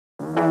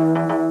And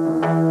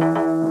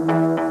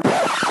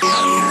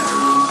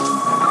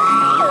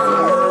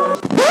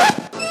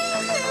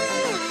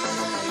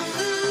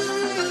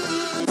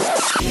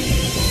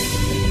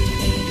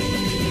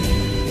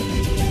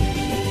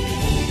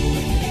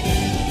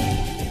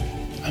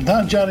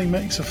that jarring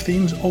mix of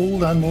themes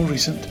old and more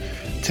recent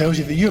tells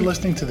you that you're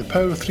listening to the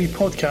Power of Three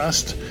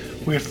podcast,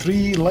 where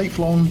three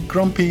lifelong,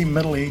 grumpy,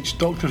 middle-aged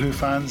Doctor Who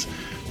fans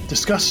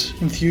discuss,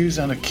 enthuse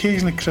and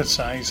occasionally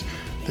criticise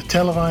the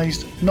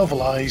televised,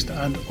 novelised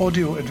and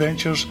audio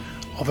adventures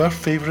of our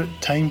favourite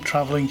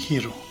time-travelling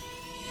hero.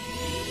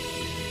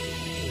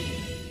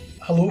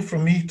 Hello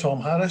from me, Tom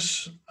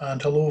Harris,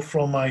 and hello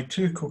from my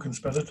two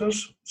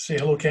co-conspirators. Say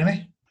hello,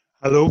 Kenny.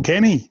 Hello,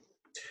 Kenny.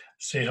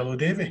 Say hello,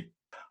 Davey.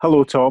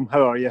 Hello, Tom.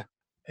 How are you?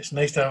 It's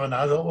nice to have an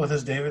adult with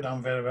us, David.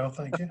 I'm very well,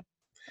 thank you.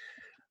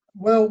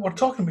 Well, we're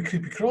talking about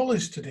creepy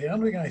crawlies today,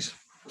 aren't we, guys?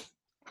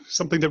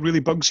 Something that really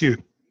bugs you.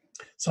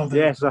 Something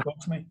that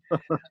bugs me.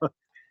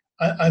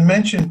 I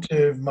mentioned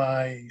to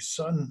my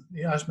son,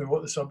 he asked me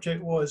what the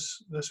subject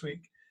was this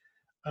week,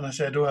 and I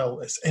said, well,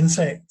 it's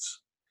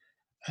insects.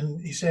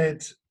 And he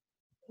said,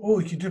 oh,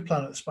 we could do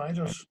Planet of the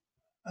Spiders.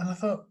 And I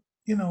thought,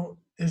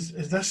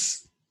 is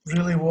this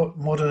really what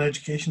modern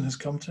education has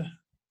come to?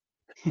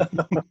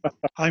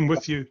 I'm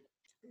with you.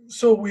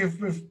 So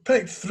we've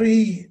picked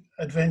three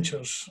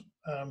adventures,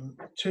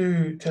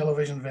 two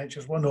television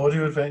adventures, one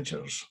audio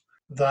adventures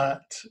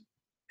that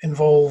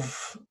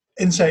involve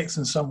insects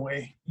in some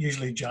way,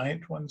 usually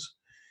giant ones.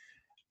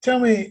 Tell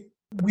me,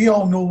 we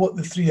all know what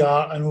the three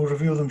are and we'll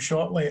reveal them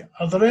shortly.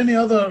 Are there any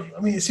other,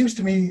 it seems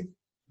to me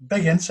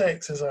big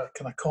insects is a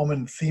kind of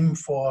common theme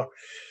for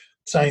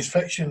science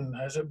fiction.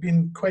 Has it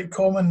been quite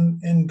common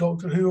in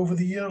Doctor Who over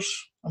the years?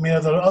 Are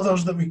there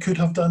others that we could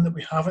have done that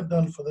we haven't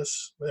done for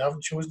this, we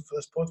haven't chosen for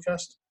this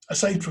podcast?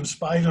 Aside from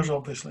spiders,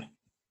 obviously.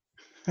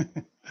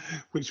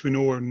 Which we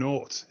know are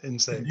not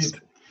insects.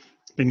 Indeed.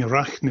 Being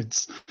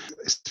arachnids.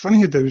 It's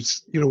funny how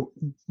there's,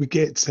 we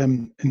get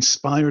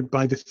inspired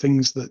by the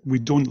things that we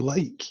don't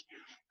like.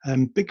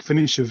 Big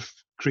Finish have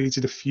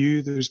created a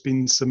few. There's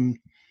been some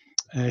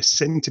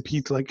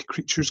centipede-like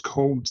creatures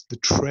called the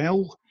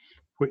Trell,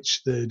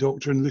 which the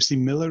Doctor and Lucy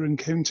Miller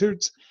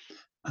encountered.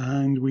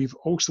 And we've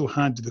also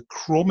had the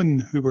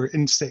Crommen, who were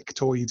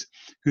insectoid,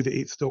 who the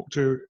Eighth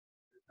Doctor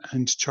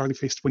and Charlie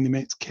faced when they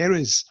met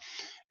Keres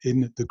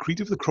in The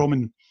Creed of the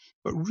Crommen.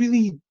 But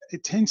really,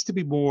 it tends to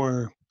be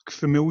more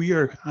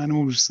familiar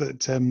animals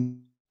that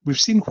we've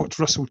seen what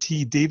Russell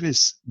T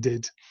Davies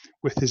did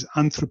with his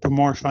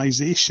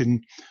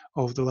anthropomorphization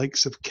of the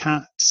likes of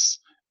cats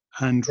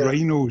and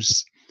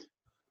rhinos.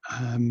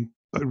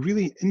 But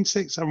really,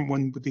 insects aren't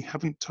one that they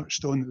haven't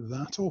touched on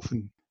that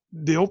often.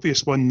 The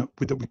obvious one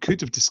that we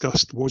could have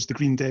discussed was the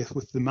Green Death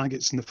with the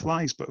maggots and the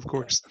flies, but of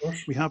course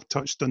we have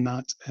touched on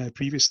that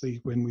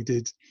previously when we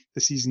did the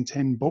Season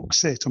 10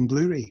 box set on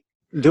Blu-ray.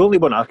 The only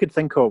one I could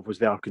think of was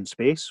the Ark in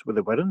Space with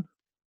the Wirren.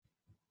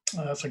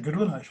 That's a good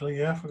one, actually.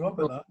 Yeah, I forgot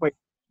about that.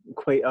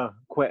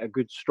 Quite a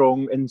good,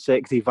 strong,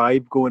 insecty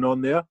vibe going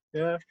on there.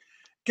 Yeah.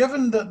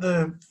 Given that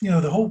the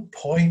whole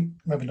point,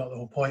 maybe not the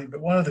whole point, but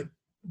one of the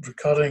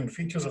recurring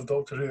features of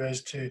Doctor Who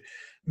is to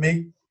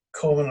make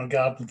common or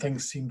garden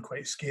things seem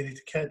quite scary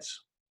to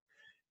kids.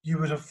 You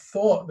would have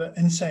thought that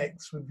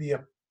insects would be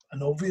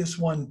an obvious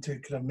one to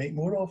kind of make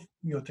more of,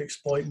 to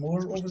exploit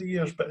more over the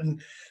years. But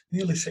in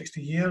nearly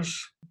 60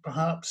 years,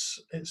 perhaps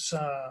it's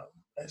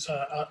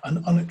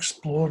an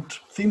unexplored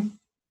theme.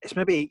 It's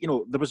maybe,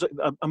 there was.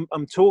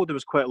 I'm told there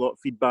was quite a lot of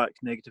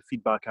negative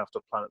feedback after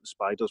Planet of the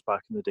Spiders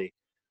back in the day.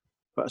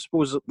 But I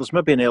suppose there's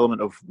maybe an element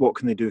of what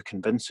can they do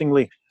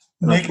convincingly.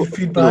 Negative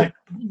feedback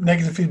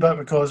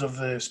because of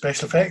the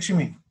special effects, you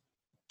mean?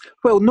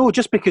 Well, no,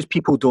 just because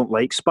people don't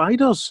like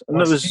spiders. And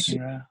there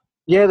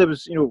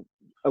was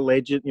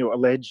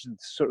alleged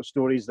sort of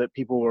stories that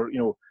people were,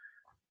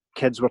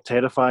 kids were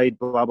terrified,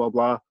 blah blah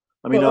blah.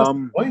 That's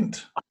the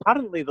point.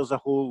 Apparently there's a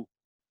whole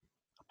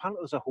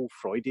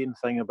Freudian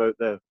thing about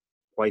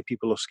why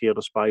people are scared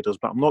of spiders,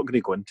 but I'm not going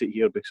to go into it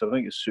here because I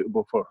think it's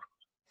suitable for.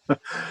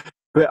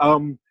 But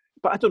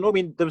I don't know.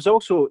 There was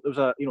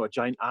a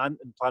giant ant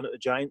in Planet of the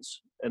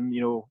Giants, and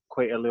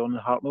quite early on in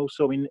Hartnell.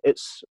 So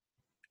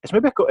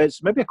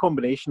it's maybe a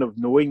combination of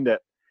knowing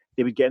that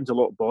they would get into a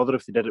lot of bother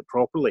if they did it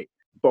properly,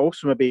 but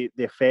also maybe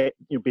the effect,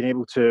 being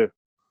able to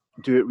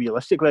do it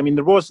realistically.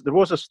 There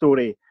was a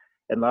story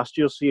in last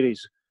year's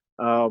series,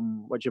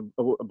 which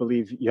I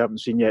believe you haven't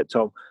seen yet,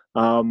 Tom,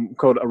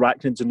 called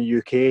Arachnids in the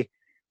UK,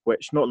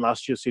 which not in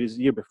last year's series,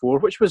 the year before,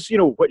 which was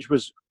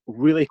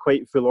really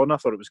quite full on. I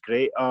thought it was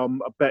great. A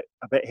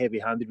bit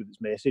heavy-handed with its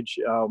message,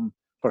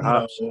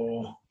 perhaps.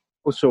 No.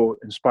 Also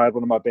inspired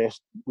one of my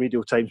best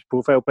Radio Times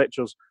profile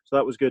pictures, so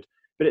that was good.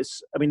 But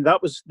that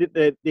was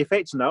the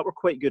effects in that were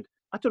quite good.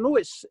 I don't know.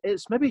 It's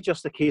maybe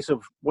just a case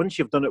of once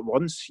you've done it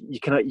once, you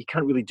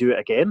can't really do it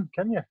again,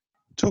 can you?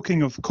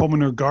 Talking of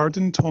common or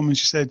garden, Tom, as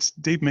you said,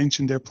 Dave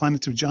mentioned their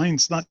Planet of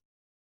Giants. That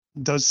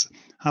does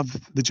have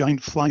the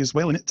giant fly as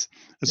well in it,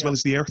 as well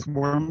as the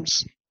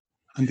earthworms.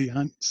 And the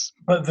ants.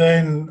 But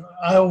then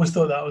I always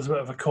thought that was a bit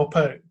of a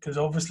cop-out, because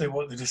obviously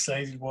what they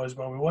decided was,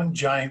 well, we want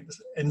giant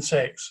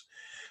insects,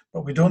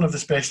 but we don't have the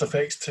special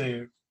effects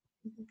to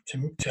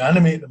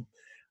animate them.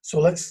 So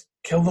let's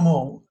kill them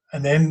all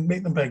and then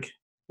make them big.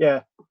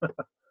 Yeah.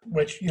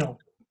 Which,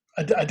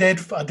 a dead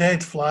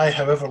fly,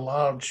 however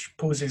large,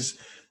 poses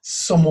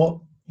somewhat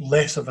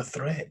less of a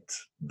threat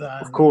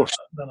than, of course,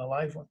 than a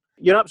live one.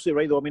 You're absolutely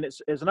right, though. I mean,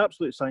 it's an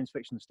absolute science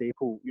fiction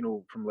staple,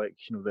 from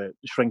the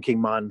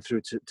Shrinking Man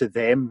through to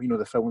Them,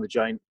 the film with the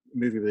giant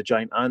movie with the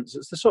giant ants.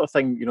 It's the sort of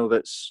thing,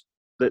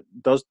 that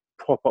does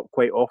pop up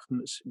quite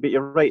often. But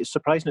you're right, it's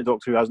surprising that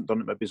Doctor Who hasn't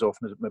done it maybe as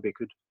often as it maybe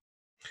could.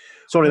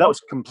 Sorry, that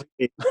was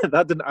completely,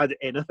 that didn't add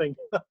anything.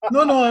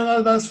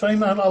 No, that's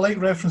fine. I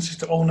like references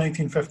to all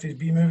 1950s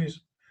B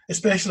movies,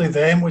 especially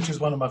Them, which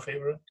is one of my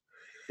favourite.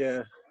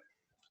 Yeah.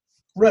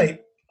 Right.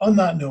 On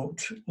that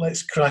note,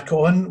 let's crack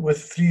on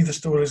with 3 of the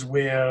stories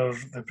where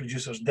the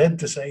producers did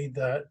decide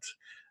that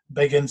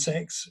big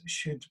insects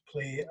should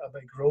play a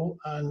big role.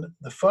 And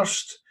the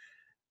first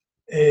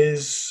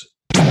is...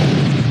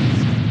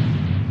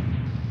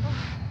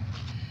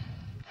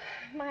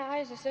 My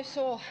eyes are so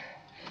sore.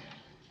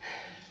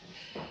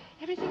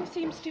 Everything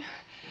seems to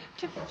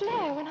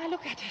flare when I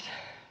look at it.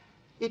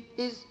 It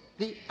is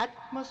the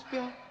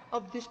atmosphere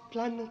of this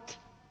planet.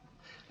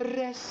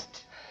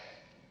 Rest.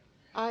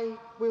 I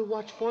will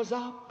watch for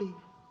Zarbi.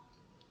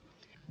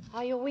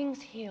 Are your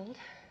wings healed?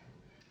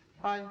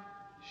 I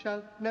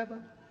shall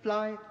never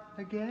fly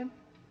again.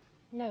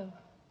 No.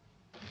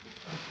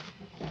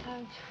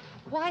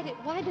 Why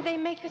did they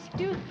make us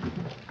do...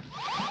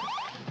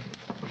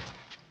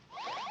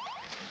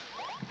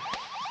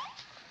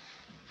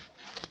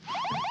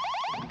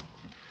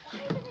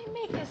 Why did they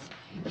make us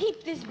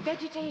heap this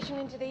vegetation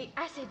into the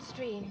acid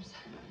streams?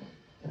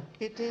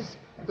 It is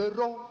the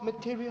raw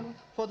material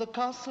for the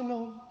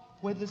carcinome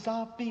where the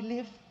Zarbi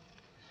live.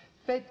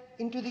 Fed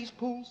into these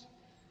pools,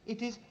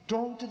 it is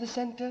drawn to the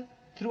center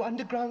through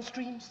underground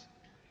streams.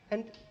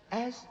 And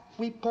as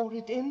we pour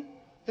it in,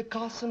 the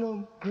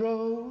carcinome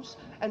grows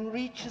and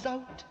reaches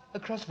out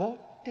across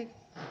vortex.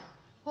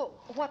 Well,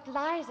 what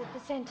lies at the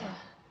center?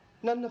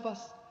 None of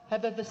us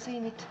have ever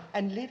seen it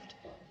and lived,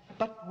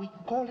 but we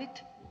call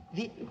it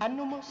the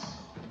Animus.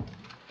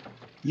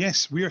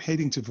 Yes, we're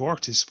heading to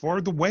Vortis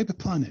for the Web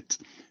Planet,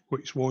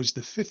 which was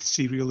the 5th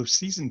serial of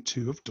Season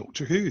 2 of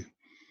Doctor Who.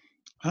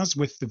 As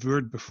with the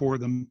Verd before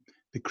them,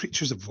 the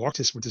creatures of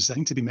Vortis were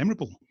designed to be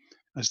memorable,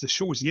 as the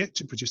show was yet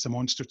to produce a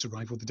monster to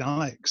rival the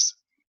Daleks.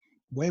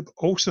 Web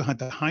also had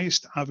the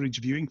highest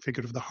average viewing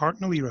figure of the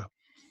Hartnell era,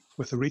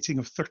 with a rating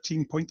of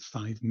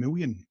 13.5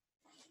 million.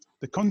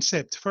 The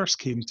concept first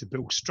came to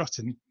Bill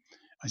Strutton,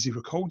 as he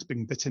recalled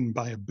being bitten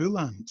by a bull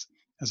ant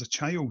as a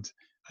child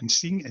and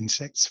seeing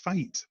insects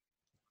fight.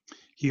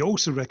 He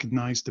also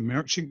recognised the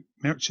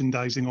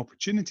merchandising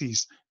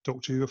opportunities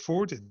Doctor Who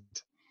afforded,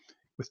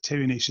 with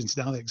Terry Nation's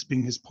Daleks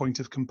being his point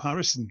of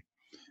comparison.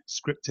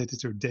 Script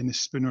editor Dennis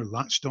Spooner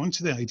latched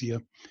onto the idea,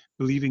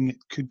 believing it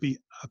could be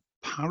a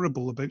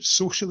parable about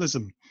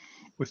socialism,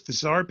 with the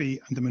Zarbi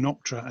and the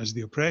Menoptera as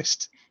the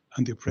oppressed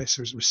and the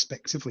oppressors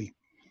respectively.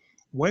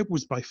 Web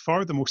was by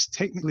far the most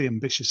technically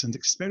ambitious and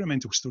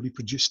experimental story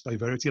produced by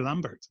Verity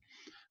Lambert.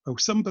 While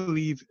some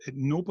believe it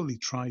nobly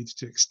tried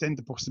to extend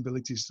the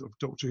possibilities of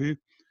Doctor Who,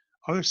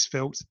 others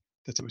felt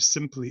that it was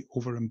simply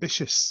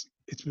overambitious.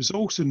 It was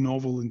also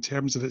novel in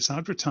terms of its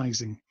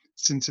advertising,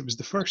 since it was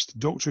the first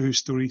Doctor Who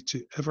story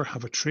to ever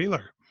have a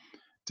trailer.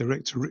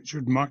 Director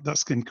Richard Martin,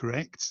 that's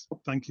incorrect.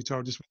 Thank you,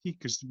 TARDIS Wiki,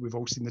 because we've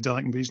all seen the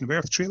Dalek Invasion of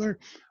Earth trailer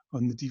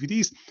on the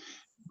DVDs.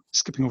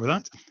 Skipping over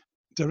that,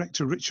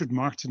 director Richard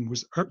Martin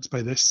was irked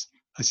by this,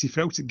 as he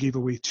felt it gave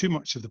away too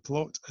much of the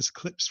plot as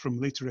clips from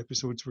later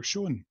episodes were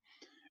shown.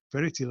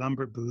 Verity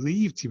Lambert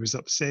believed he was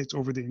upset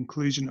over the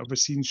inclusion of a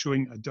scene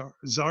showing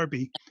a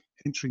Zarbi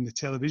entering the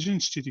television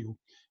studio,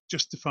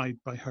 justified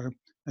by her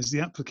as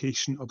the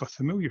application of a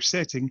familiar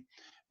setting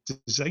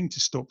designed to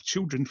stop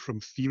children from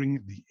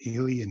fearing the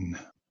alien.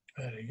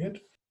 Very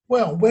good.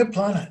 Well, Web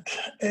Planet,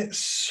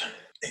 it's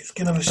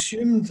kind of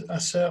assumed a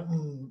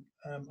certain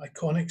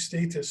iconic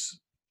status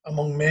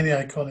among many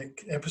iconic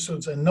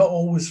episodes, and not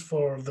always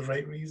for the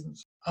right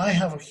reasons. I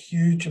have a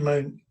huge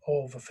amount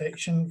of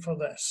affection for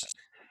this,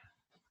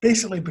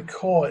 basically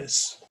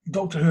because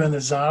Doctor Who and the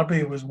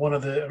Zarbi was one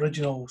of the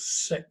original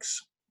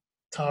 6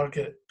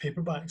 Target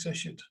paperbacks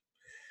issued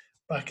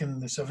back in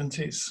the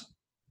 70s.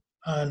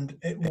 And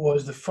it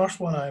was the first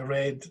one I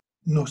read,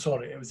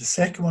 it was the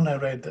second one I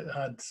read that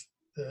had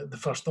the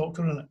first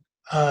Doctor in it.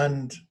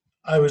 And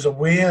I was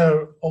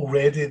aware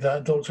already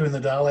that Doctor Who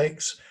and the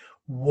Daleks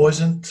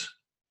wasn't,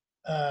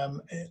 at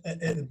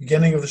the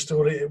beginning of the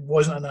story, it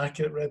wasn't an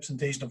accurate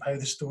representation of how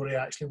the story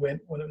actually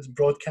went when it was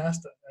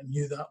broadcast. I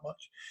knew that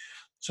much.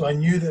 So I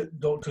knew that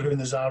Doctor Who and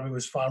the Zarbi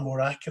was far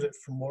more accurate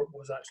from what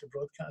was actually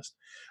broadcast.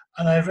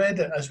 And I read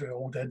it, as we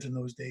all did in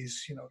those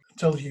days,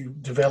 until you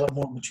develop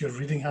more mature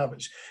reading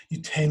habits,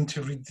 you tend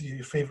to read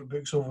your favourite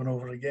books over and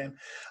over again.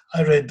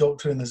 I read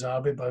Doctor Who and the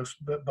Zarbi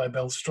by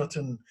Bill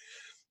Strutton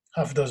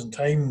half a dozen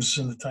times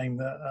in the time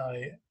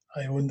that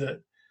I owned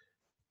it.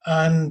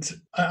 And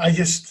I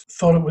just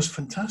thought it was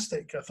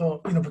fantastic. I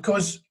thought,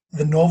 because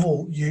the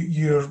novel,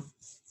 you're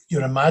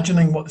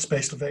imagining what the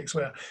special effects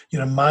were.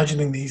 You're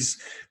imagining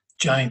these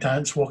giant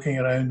ants walking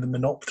around, the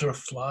Menoptera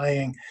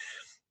flying,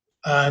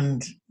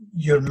 and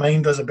your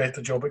mind does a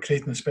better job at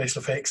creating the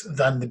special effects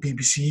than the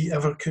BBC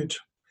ever could.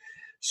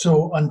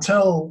 So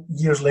until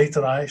years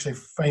later, I actually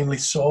finally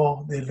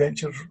saw the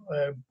adventure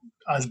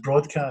as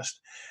broadcast.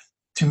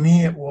 To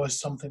me, it was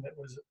something that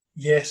was,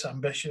 yes,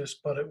 ambitious,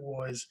 but it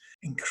was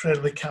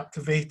incredibly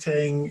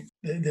captivating.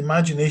 The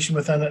imagination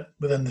within it,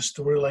 within the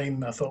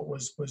storyline, I thought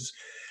was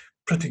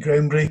pretty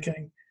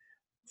groundbreaking.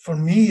 For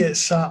me, it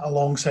sat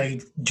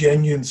alongside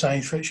genuine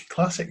science fiction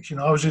classics.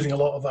 I was reading a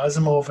lot of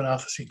Asimov and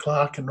Arthur C.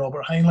 Clarke and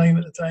Robert Heinlein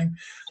at the time,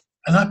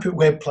 and I put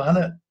Web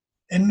Planet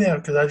in there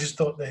because I just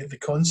thought the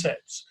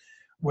concepts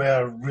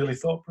were really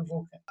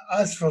thought-provoking.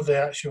 As for the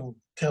actual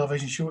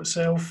television show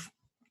itself,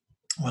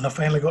 when I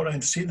finally got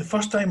around to see it, the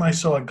first time I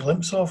saw a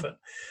glimpse of it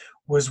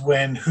was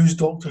when Who's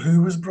Doctor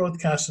Who was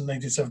broadcast in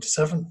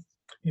 1977.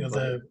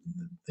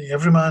 The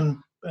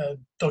Everyman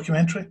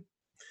documentary.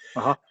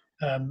 Uh-huh.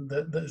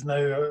 That is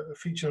now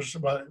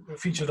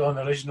featured on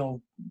the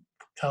original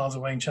Talons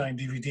of Wang Chang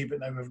DVD, but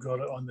now we've got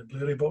it on the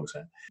Blu-ray box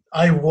set.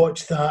 I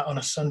watched that on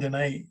a Sunday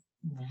night,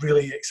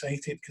 really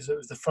excited, because it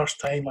was the first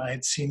time I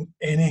had seen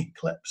any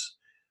clips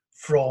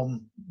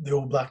from the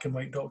old black and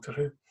white Doctor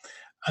Who.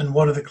 And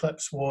one of the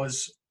clips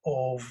was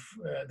of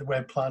the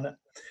Web Planet.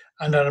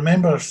 And I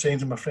remember saying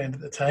to my friend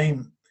at the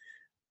time,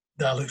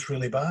 that looks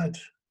really bad.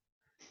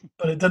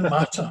 But it didn't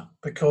matter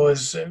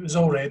because it was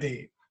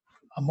already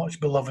a much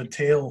beloved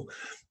tale.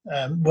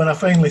 When I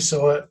finally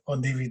saw it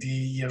on DVD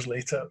years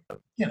later,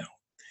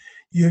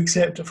 you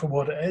accept it for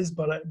what it is,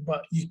 but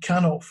you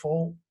cannot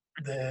fault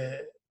the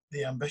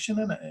ambition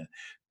in it.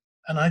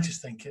 And I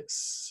just think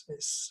it's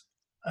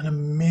an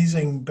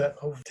amazing bit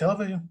of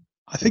television.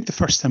 I think the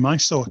first time I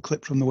saw a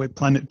clip from the Web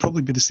Planet would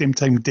probably be the same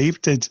time Dave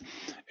did.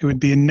 It would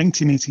be in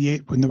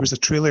 1988 when there was a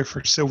trailer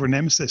for Silver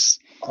Nemesis.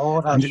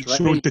 Oh, that's and it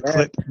showed the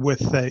clip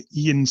with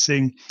Ian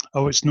saying,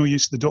 "Oh, it's no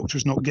use, the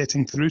Doctor's not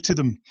getting through to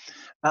them."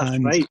 That's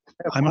and right.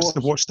 I must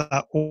have watched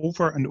that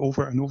over and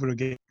over and over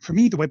again. For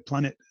me, the Web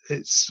Planet,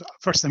 it's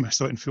first time I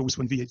saw it in full was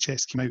when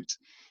VHS came out.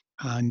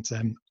 And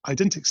I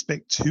didn't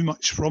expect too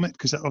much from it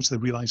because I obviously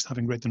realised,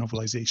 having read the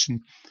novelisation,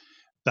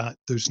 that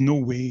there's no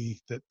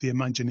way that the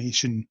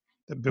imagination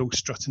that Bill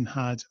Strutton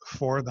had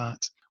for that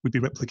would be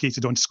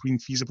replicated on screen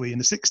feasibly in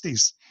the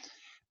 60s.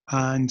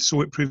 And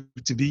so it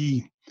proved to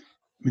be.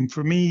 I mean,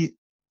 for me,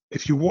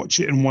 if you watch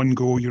it in one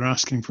go, you're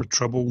asking for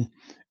trouble.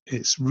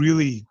 It's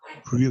really,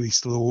 really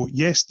slow.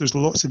 Yes, there's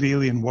lots of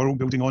alien world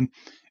building on.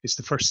 It's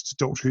the first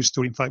Doctor Who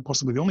story, in fact,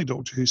 possibly the only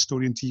Doctor Who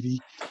story on TV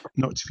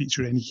not to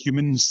feature any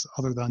humans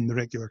other than the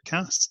regular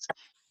cast.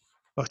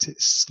 But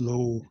it's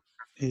slow.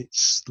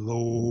 It's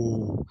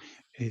slow.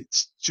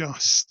 It's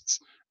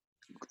just...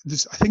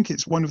 I think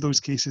it's one of those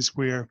cases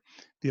where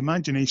the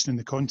imagination and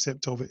the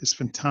concept of it is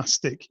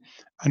fantastic,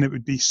 and it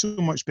would be so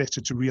much better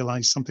to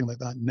realise something like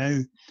that now.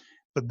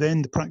 But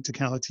then the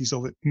practicalities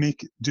of it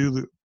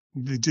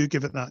do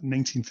give it that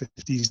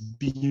 1950s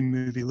B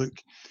movie look.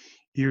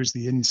 Here's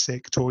the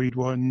insectoid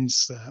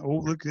ones.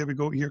 Oh, look, there we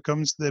go. Here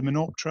comes the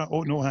Menoptera.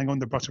 Oh, no, hang on,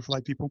 they're butterfly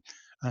people.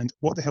 And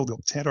what the hell the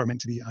Optera are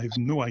meant to be, I have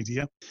no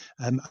idea.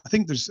 I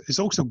think it's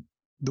also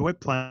the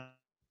Web Planet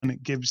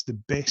gives the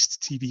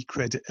best TV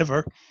credit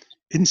ever.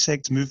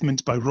 Insect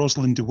Movement by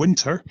Rosalind de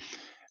Winter,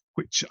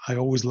 which I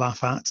always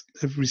laugh at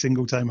every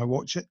single time I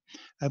watch it.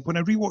 When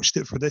I rewatched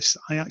it for this,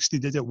 I actually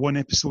did it one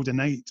episode a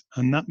night,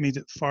 and that made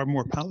it far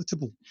more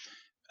palatable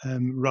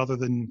rather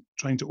than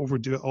trying to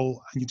overdo it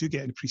all. And you do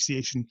get an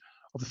appreciation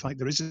of the fact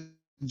there is a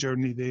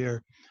journey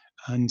there,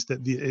 and that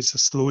it's a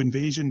slow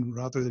invasion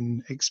rather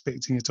than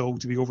expecting it all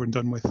to be over and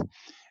done with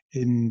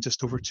in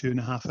just over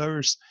 2.5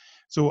 hours.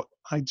 So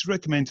I'd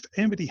recommend, if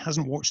anybody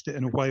hasn't watched it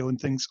in a while and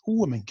thinks,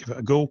 oh, I might give it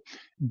a go,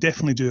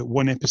 definitely do it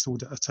one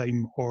episode at a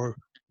time, or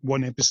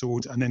one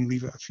episode and then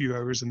leave it a few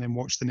hours and then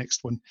watch the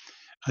next one,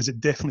 as it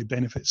definitely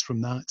benefits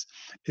from that.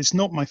 It's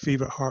not my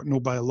favourite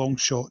Hartnell by a long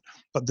shot,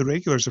 but the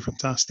regulars are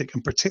fantastic,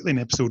 and particularly in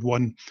episode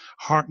 1,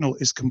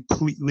 Hartnell is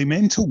completely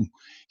mental.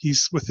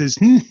 He's with his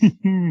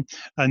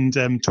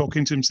and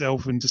talking to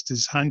himself and just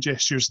his hand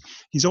gestures.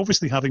 He's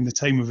obviously having the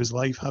time of his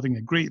life, having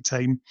a great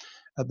time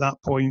at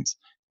that point,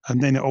 and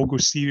then it all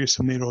goes serious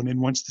from there on in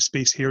once the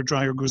space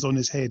hairdryer goes on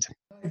his head.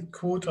 I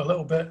quote a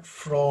little bit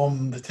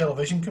from the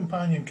Television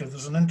Companion, because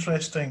there's an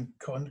interesting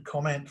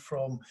comment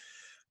from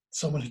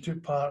someone who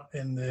took part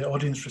in the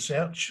audience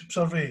research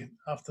survey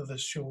after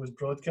this show was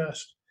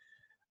broadcast.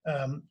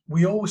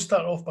 We always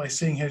start off by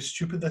saying how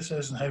stupid this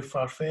is and how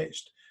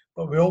far-fetched,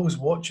 but we always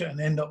watch it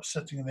and end up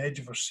sitting on the edge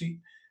of our seat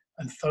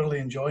and thoroughly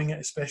enjoying it,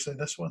 especially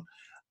this one.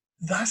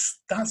 That's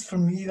for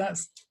me,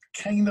 that's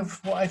kind of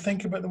what I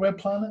think about the Web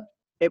Planet.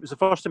 It was the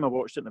first time I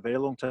watched it in a very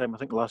long time. I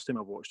think the last time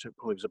I watched it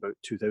probably was about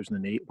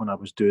 2008 when I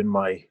was doing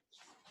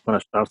when I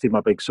started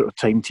my big sort of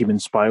Time Team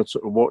inspired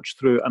sort of watch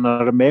through. And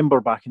I remember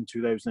back in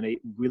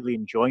 2008 really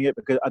enjoying it,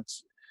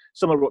 because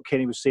similar to what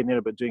Kenny was saying there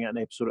about doing it an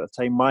episode at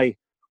a time. My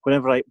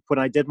when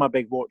I did my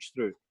big watch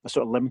through, I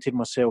sort of limited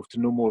myself to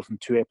no more than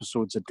 2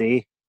 episodes a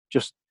day,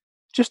 just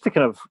to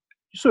kind of,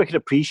 so I could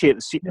appreciate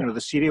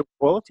the serial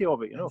quality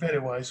of it, Very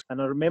wise.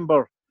 And I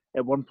remember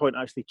at one point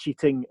actually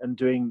cheating and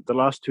doing the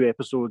last 2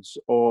 episodes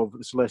of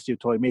The Celestial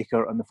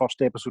Toymaker and the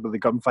first episode of The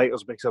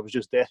Gunfighters because I was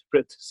just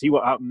desperate to see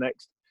what happened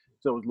next.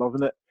 So I was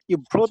loving it.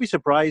 You'll probably be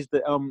surprised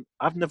that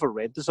I've never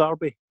read the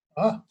Zarbi.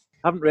 Ah.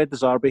 I haven't read the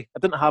Zarbi. I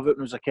didn't have it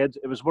when I was a kid.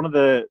 It was one of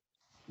the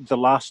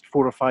last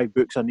 4 or 5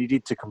 books I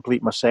needed to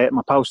complete my set.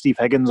 My pal Steve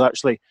Higgins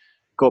actually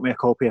got me a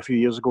copy a few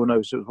years ago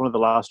now, so it was one of the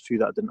last few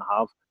that I didn't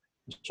have.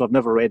 So I've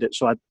never read it.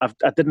 So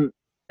I didn't.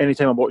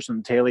 Anytime I'm watching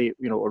on telly,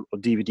 or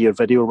DVD or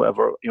video or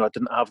whatever, I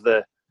didn't have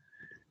the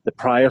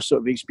prior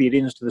sort of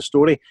experience to the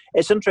story.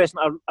 It's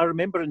interesting. I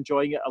remember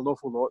enjoying it an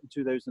awful lot in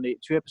 2008.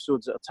 2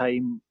 episodes at a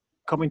time,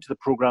 coming to the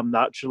programme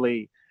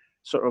naturally,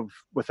 sort of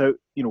without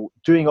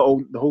doing it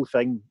all, the whole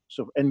thing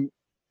sort of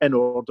in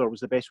order was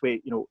the best way.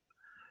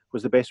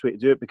 Was the best way to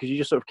do it, because you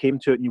just sort of came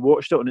to it and you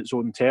watched it on its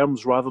own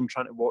terms rather than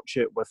trying to watch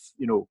it with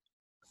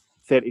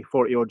 30,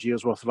 40 odd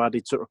years worth of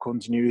added sort of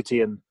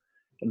continuity and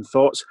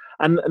thoughts.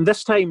 And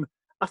this time,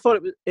 I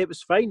thought it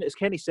was fine. As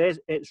Kenny says,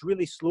 it's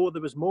really slow.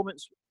 There was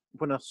moments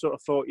when I sort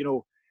of thought,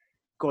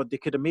 God, this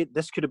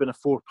could have been a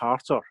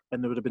 4-parter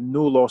and there would have been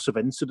no loss of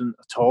incident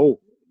at all,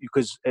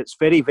 because it's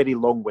very, very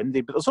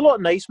long-winded. But there's a lot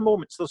of nice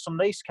moments. There's some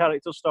nice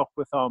character stuff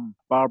with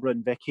Barbara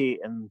and Vicky,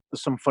 and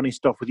there's some funny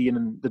stuff with Ian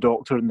and the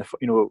Doctor, and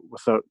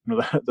with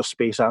their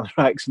space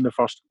anthrax in the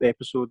first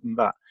episode and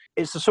that.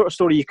 It's the sort of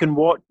story you can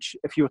watch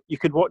if you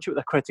could watch it with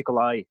a critical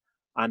eye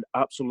and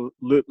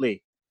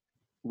absolutely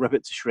rip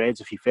it to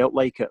shreds if you felt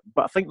like it.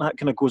 But I think that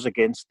kind of goes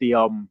against the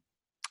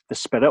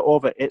spirit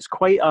of it. It's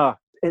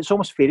it's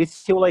almost fairy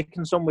tale like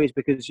in some ways,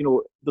 because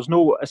there's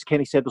no, as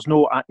Kenny said, there's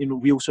no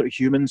real sort of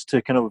humans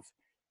to kind of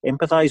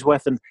empathise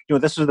with. And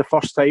this is the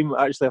first time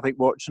actually I think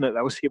watching it that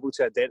I was able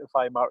to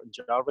identify Martin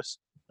Jarvis.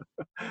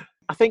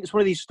 I think it's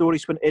one of these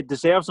stories when it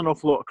deserves an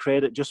awful lot of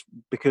credit, just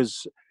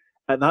because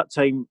at that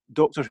time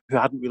Doctor Who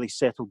hadn't really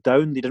settled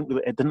down.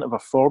 It didn't have a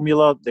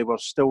formula. They were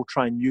still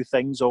trying new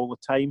things all the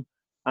time.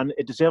 And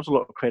it deserves a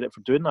lot of credit for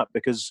doing that,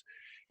 because,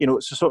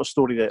 it's the sort of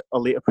story that a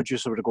later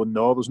producer would have gone,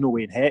 no, there's no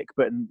way in heck.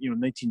 But in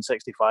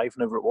 1965,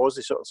 whenever it was,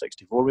 they sort of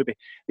 64 maybe,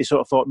 they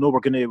sort of thought, no, we're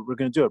going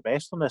to do our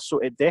best on this. So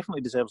it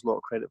definitely deserves a lot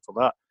of credit for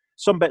that.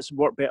 Some bits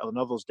work better than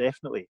others,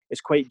 definitely.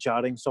 It's quite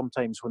jarring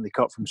sometimes when they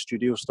cut from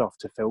studio stuff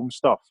to film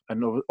stuff.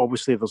 And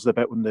obviously there's the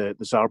bit when the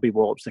Zarbi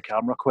wallops the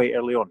camera quite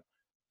early on.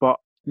 But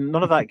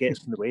none of that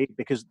gets in the way,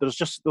 because there's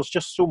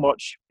just so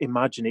much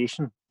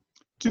imagination.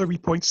 2 wee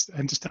points,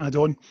 and just to add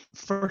on.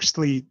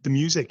 Firstly, the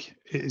music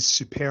is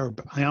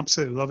superb. I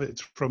absolutely love it. It's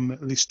from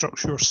Les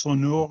Structures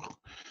Sonores,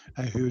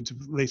 who would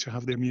later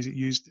have their music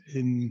used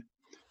in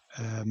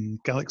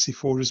Galaxy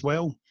 4 as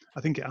well.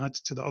 I think it adds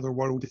to the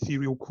otherworld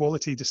ethereal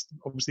quality, just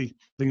obviously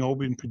being all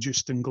been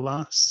produced in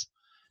glass,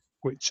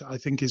 which I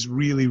think is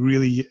really,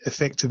 really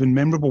effective and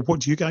memorable. What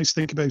do you guys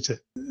think about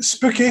it?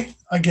 Spooky,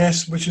 I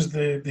guess, which is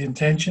the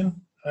intention.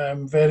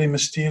 Very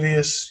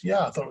mysterious.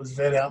 Yeah, I thought it was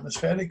very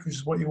atmospheric, which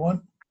is what you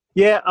want.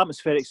 Yeah,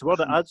 atmospheric's the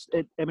word. It adds.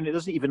 It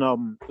doesn't even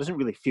doesn't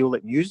really feel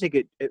like music.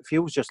 It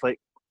feels just like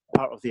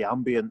part of the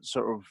ambient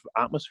sort of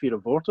atmosphere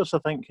of Vortis, I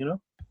think.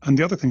 And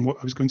the other thing, what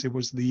I was going to say,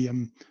 was the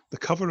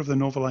cover of the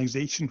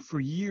novelisation. For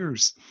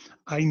years,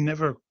 I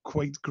never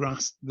quite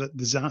grasped that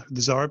the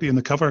Zarbi on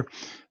the cover.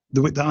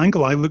 The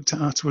angle I looked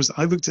at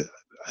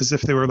as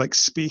if they were like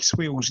space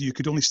whales. You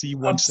could only see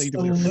one side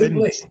of their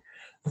fins.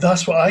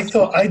 That's what I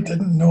thought. I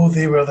didn't know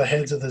they were the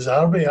heads of the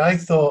Zarbi. I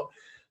thought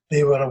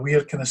they were a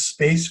weird kind of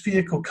space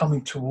vehicle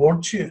coming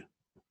towards you.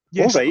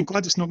 Yes, right. I'm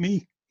glad it's not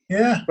me.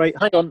 Yeah. Right,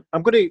 hang on.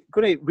 I'm going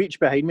to reach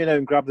behind me now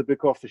and grab the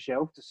book off the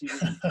shelf to see.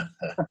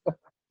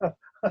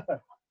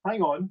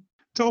 Hang on,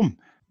 Tom.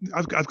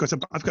 I've got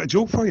a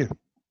joke for you.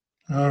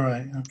 All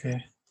right.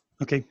 Okay.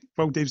 Okay.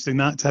 While Dave's doing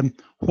that,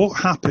 what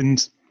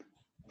happened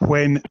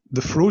when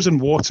the frozen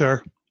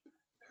water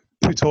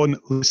put on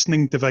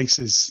listening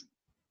devices?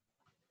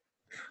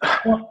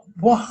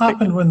 What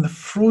happened when the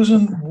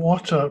frozen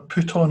water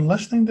put on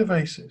listening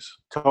devices?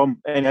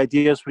 Tom, any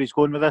ideas where he's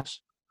going with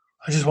this?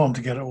 I just want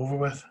him to get it over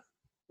with.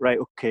 Right,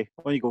 okay.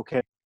 On you go,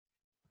 Ken.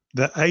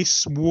 The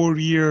Ice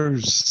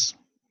Warriors.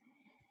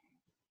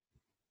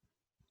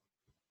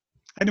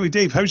 Anyway,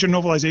 Dave, how's your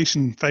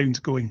novelisation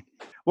found going?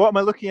 What am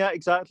I looking at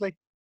exactly?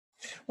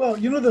 Well,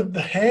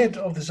 the head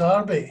of the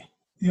Zarbi.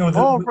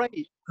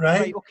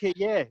 Right, okay,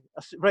 yeah.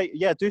 Right,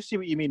 yeah, I do see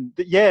what you mean.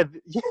 Yeah,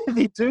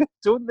 they do,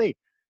 don't they?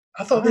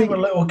 I thought they were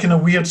little kind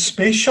of weird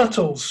space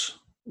shuttles.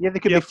 Yeah, they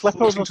could be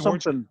flippers or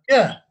something.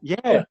 Yeah.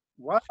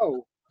 Wow.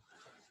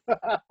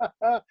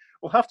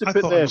 We'll have to I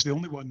put thought I was the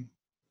only one.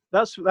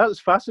 That's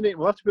fascinating.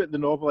 We'll have to put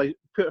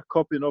put a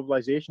copy of the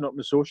novelisation up in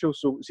the social,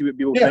 so see what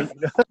people think.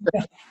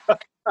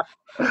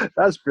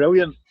 That's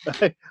brilliant.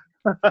 I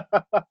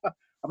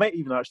might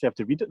even actually have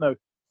to read it now.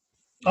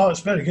 Oh, it's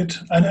very good.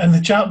 And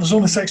there's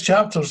only 6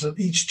 chapters, and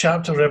each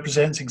chapter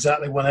represents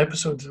exactly one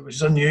episode, which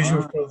is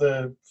unusual for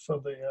the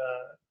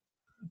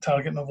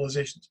Target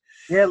novelizations.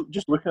 Yeah,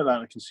 just looking at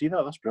that, I can see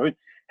that. That's brilliant.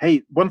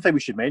 Hey, one thing we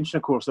should mention,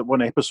 of course, that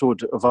one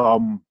episode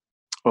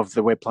of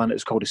the Web Planet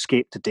is called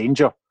Escape to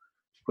Danger,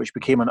 which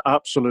became an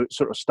absolute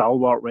sort of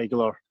stalwart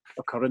regular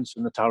occurrence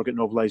in the Target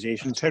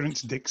novelizations.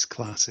 Terrence Dick's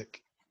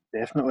classic.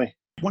 Definitely.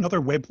 One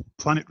other Web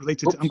Planet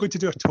related, I'm going to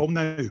do a Tom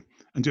now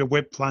and do a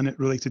Web Planet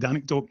related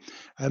anecdote.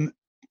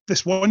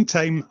 This one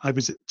time I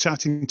was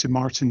chatting to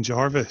Martin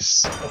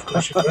Jarvis. Of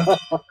course you did.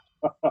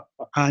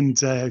 And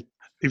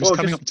he was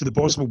coming up to the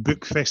Boswell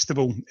Book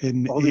Festival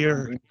in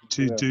Ayr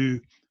to do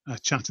a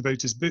chat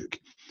about his book.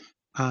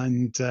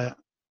 And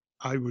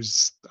I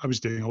was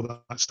doing all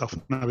that stuff,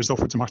 and I was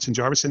offered to Martin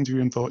Jarvis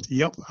interview and thought,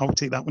 yep, I'll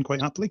take that one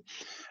quite happily.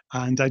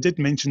 And I did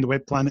mention the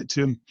Web Planet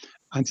to him,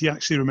 and he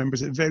actually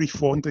remembers it very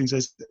fondly and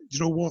says, you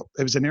know what,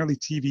 it was an early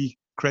TV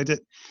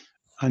credit,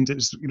 and it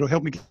was,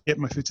 helped me get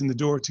my foot in the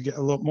door to get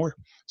a lot more.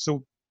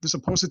 So there's a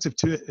positive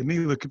to it. It may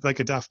look like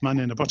a daft man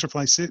in a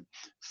butterfly suit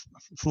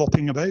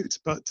flopping about,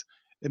 but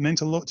it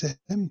meant a lot to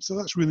him. So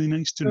that's really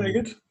nice to know. Very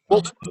good.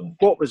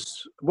 What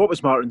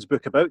was Martin's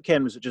book about,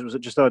 Ken? Was it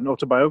just an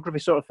autobiography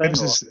sort of thing?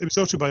 It was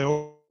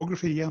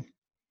autobiography, yeah.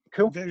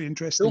 Cool. Very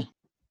interesting. Cool.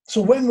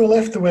 So when we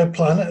left the Web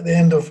Planet at the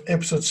end of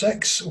episode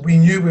 6, we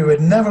knew we would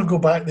never go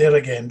back there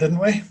again, didn't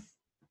we?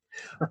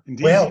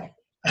 Indeed. Well,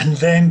 and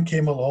then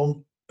came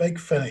along Big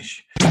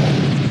Finish.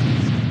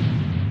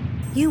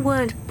 You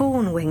weren't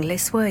born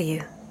wingless, were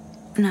you?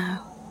 No.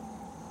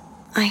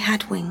 I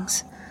had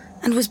wings,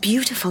 and was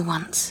beautiful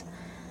once.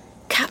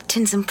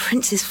 Captains and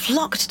princes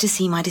flocked to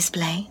see my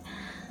display.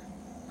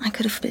 I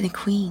could have been a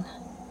queen.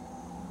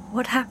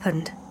 What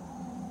happened?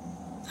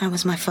 I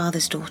was my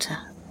father's daughter.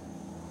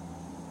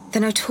 The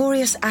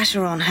notorious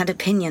Acheron had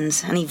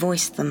opinions, and he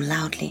voiced them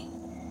loudly.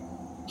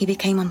 He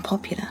became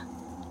unpopular.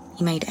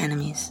 He made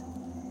enemies.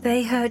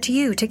 They hurt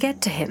you to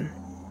get to him?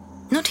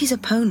 Not his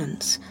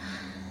opponents,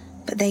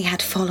 but they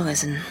had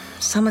followers, and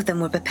some of them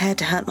were prepared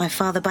to hurt my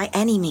father by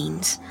any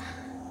means.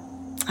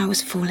 I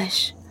was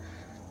foolish.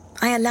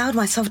 I allowed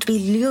myself to be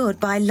lured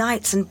by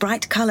lights and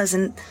bright colours,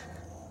 and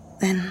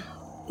then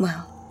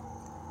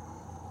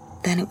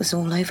it was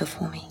all over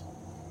for me.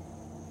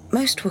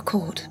 Most were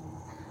caught.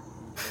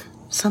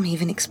 Some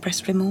even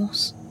expressed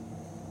remorse.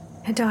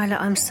 Hedayla,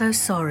 I'm so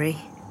sorry.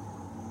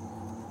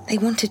 They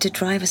wanted to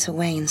drive us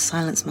away and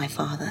silence my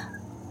father.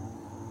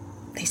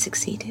 They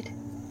succeeded.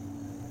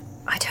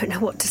 I don't know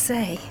what to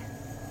say.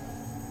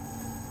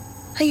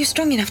 Are you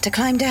strong enough to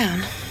climb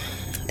down?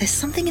 There's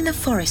something in the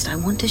forest I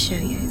want to show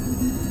you.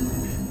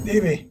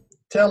 Davey,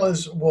 tell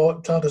us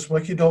what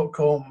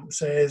TARDISWiki.com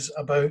says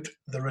about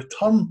the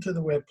return to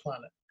the Web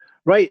Planet.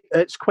 Right,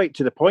 it's quite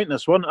to the point,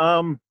 this one.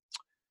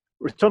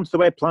 Return to the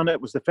Web Planet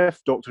was the 5th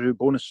Doctor Who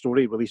bonus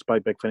story released by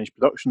Big Finish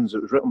Productions.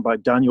 It was written by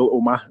Daniel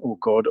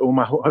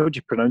how would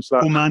you pronounce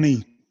that?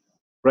 O'Mahony.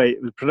 Right,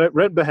 it was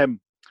written by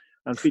him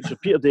and featured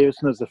Peter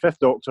Davison as the 5th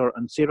Doctor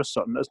and Sarah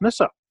Sutton as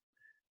Nyssa.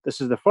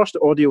 This is the first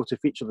audio to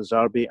feature the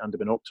Zarbi and the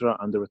Menoptera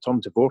and the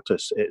return to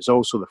Vortis. It is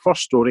also the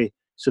first story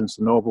since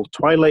the novel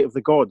Twilight of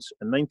the Gods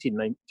in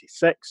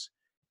 1996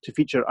 to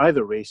feature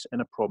either race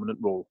in a prominent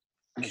role.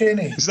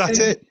 Kenny. Is that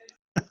it?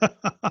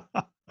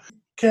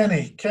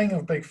 Kenny, King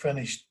of Big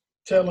Finish,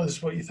 tell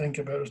us what you think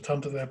about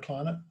Return to the Web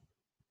Planet.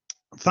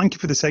 Thank you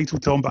for the title,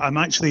 Tom, but I'm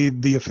actually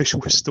the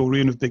official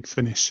historian of Big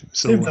Finish.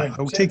 So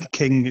I'll take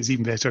King, is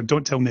even better.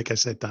 Don't tell Nick I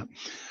said that.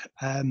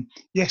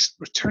 Yes,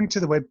 Return to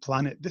the Web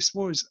Planet. This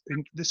was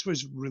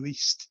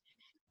released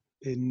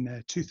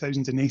in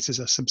 2008 as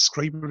a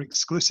subscriber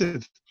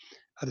exclusive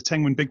at the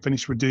time when Big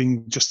Finish were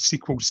doing just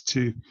sequels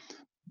to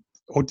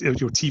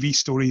TV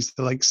stories,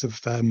 the likes of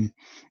the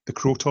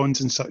Crotons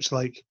and such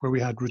like, where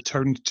we had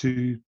returned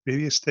to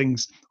various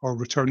things or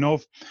return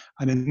of.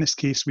 And in this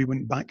case, we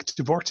went back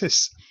to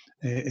Vortis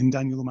in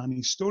Daniel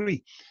O'Mahony's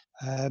story.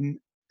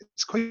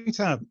 It's quite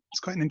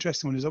an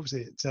interesting one. Is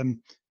obviously it's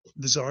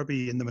the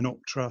Zarbi and the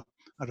Menoptera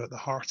are at the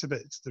heart of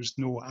it. There's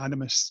no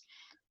animus,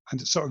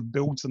 and it sort of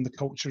builds on the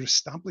culture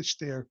established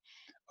there,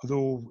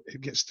 although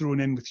it gets thrown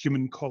in with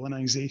human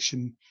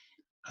colonization,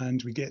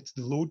 and we get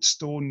the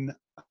Lodestone,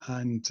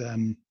 and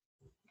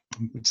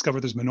we discover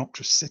there's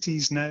Menoptera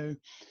cities now,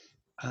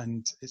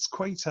 and it's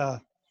quite an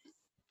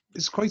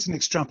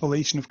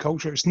extrapolation of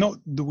culture. It's not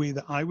the way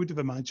that I would have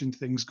imagined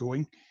things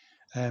going,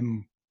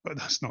 but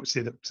that's not to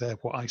say that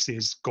what I say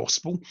is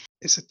gospel.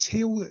 It's a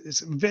tale that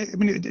is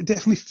it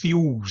definitely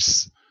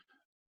feels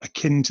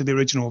akin to the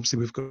original. Obviously,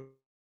 we've got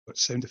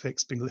sound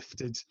effects being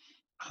lifted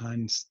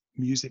and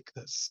music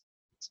that's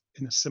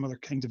in a similar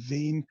kind of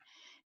vein,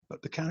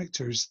 but the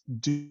characters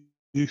do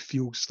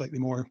feel slightly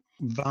more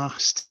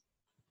vast,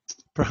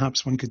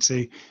 perhaps one could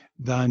say,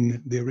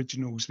 than the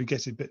originals. We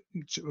get a bit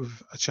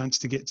of a chance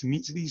to get to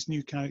meet these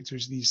new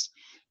characters, these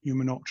new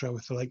Menoptera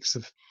with the likes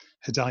of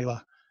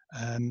Hedayla.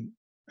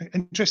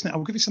 Interesting, I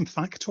will give you some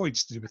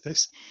factoids to do with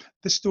this.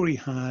 This story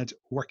had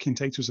working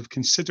titles of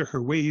Consider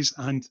Her Ways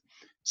and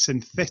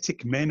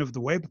Synthetic Men of the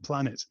Web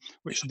Planet,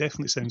 which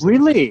definitely sounds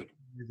really like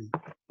a movie.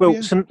 well.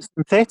 Yeah.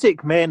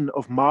 Synthetic Men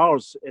of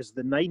Mars is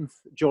the 9th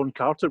John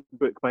Carter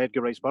book by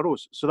Edgar Rice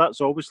Burroughs, so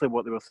that's obviously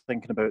what they were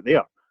thinking about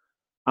there.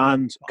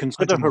 And I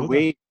Consider didn't Her know that.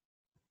 Way.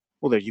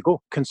 Well, there you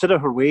go. Consider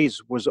Her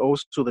Ways was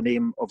also the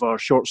name of our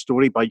short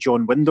story by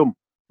John Wyndham,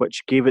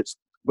 which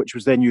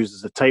was then used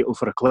as the title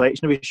for a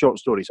collection of his short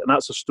stories. And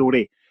that's a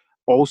story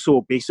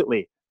also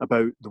basically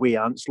about the way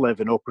ants live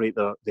and operate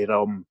their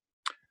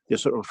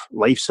sort of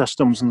life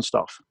systems and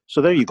stuff.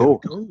 So there you There we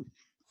go. go.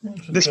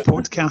 This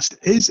podcast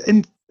is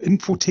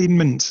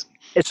infotainment.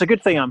 It's a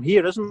good thing I'm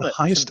here, isn't The it?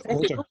 highest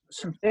order.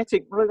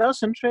 Synthetic. Well,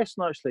 that's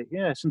interesting, actually.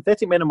 Yeah,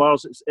 Synthetic Men of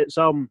Mars. It's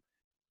one.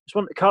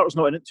 Carter's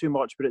not in it too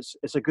much, but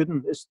it's a good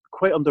one. It's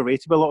quite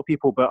underrated by a lot of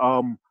people, but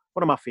one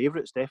of my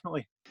favourites,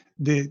 definitely.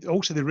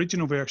 Also the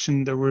original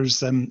version, there was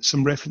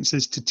some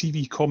references to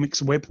TV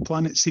Comics Web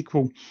Planet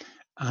sequel,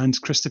 and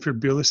Christopher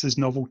Buelis's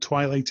novel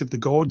Twilight of the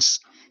Gods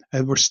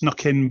were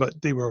snuck in, but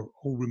they were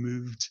all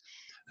removed,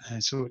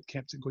 so it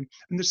kept it going.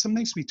 And there's some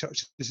nice wee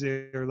touches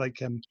there,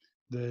 like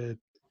the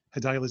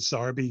Hadaila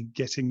Zarbi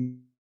getting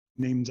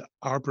named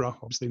Arbra,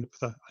 obviously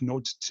with a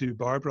nod to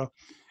Barbara,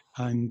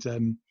 and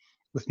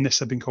with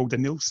Nissa being called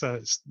Anilsa.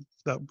 It's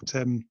that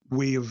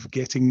way of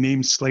getting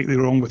names slightly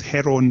wrong, with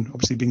Heron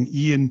obviously being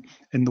Ian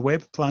in the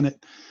Web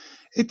Planet.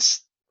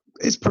 It's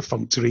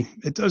perfunctory.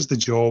 It does the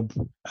job.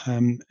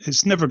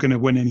 It's never going to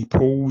win any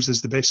polls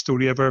as the best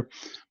story ever,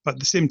 but at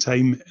the same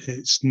time,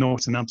 it's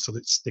not an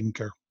absolute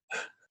stinker.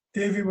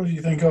 Davey, what do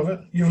you think of it?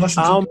 You've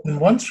listened to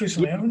it once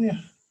recently, haven't you?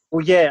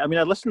 Well, yeah. I mean,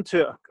 I listened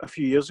to it a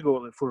few years ago,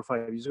 like 4 or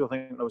 5 years ago. I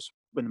think I was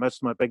in the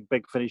midst of my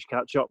big Finish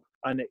catch up,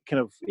 and it kind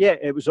of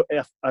it was.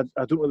 I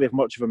don't really have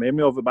much of a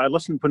memory of it, but I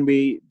listened when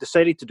we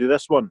decided to do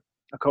this one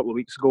a couple of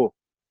weeks ago.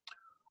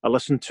 I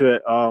listened to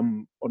it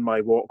on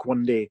my walk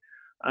one day,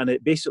 and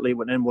it basically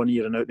went in one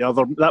ear and out the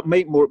other. That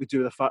might more to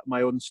do with the fact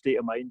my own state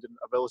of mind and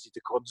ability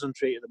to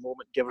concentrate at the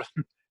moment, given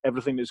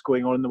everything that's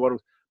going on in the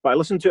world. But I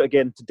listened to it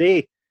again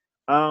today.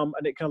 And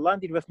it kind of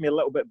landed with me a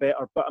little bit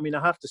better. But I mean,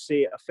 I have to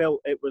say, I felt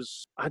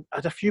I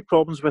had a few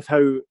problems with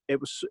how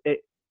it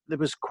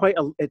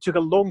took a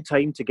long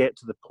time to get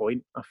to the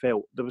point. I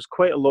felt there was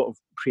quite a lot of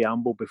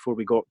preamble before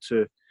we got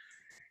to,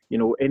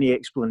 any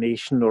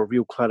explanation or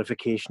real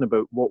clarification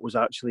about what was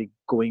actually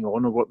going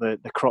on or what the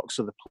crux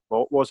of the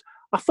plot was.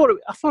 I thought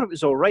it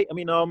was all right. I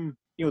mean,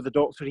 the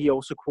Doctor, he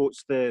also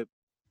quotes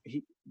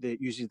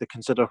uses the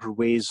Consider Her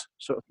Ways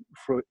sort of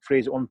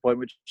phrase at one point,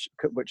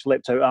 which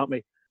leapt out at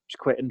me.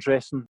 Quite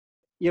interesting.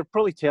 You're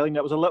probably telling me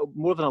I was a little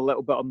more than a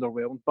little bit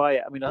underwhelmed by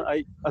it. I mean,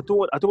 I don't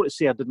want to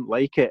say I didn't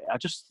like it. I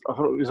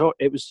thought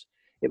it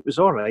was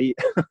all right.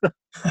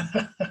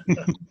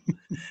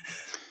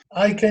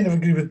 I kind of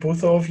agree with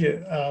both of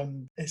you.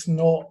 It's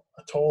not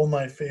at all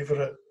my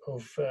favourite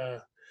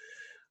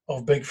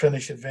of Big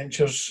Finish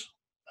adventures.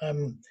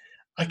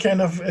 I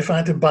kind of, if I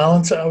had to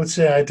balance it, I would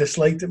say I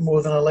disliked it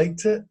more than I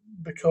liked it,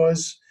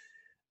 because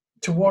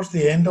towards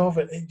the end of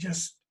it,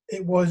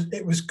 it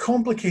was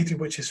complicated,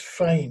 which is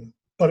fine,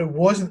 but it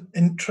wasn't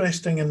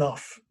interesting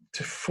enough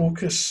to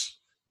focus,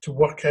 to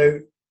work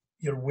out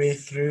your way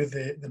through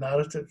the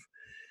narrative.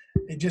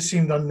 It just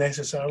seemed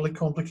unnecessarily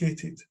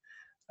complicated.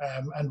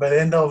 And by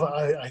the end of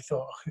it, I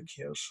thought, who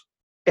cares?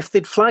 If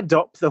they'd flagged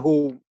up the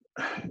whole,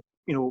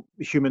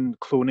 human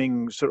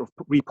cloning sort of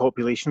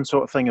repopulation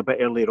sort of thing a bit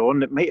earlier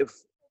on, it might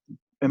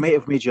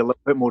have made you a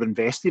little bit more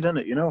invested in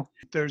it,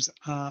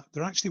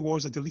 There actually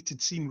was a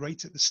deleted scene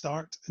right at the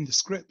start in the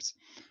script,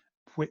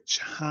 which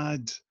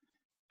had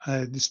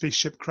the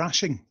spaceship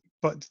crashing,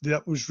 but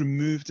that was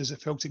removed as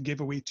it felt it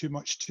gave away too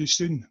much too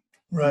soon.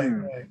 Right.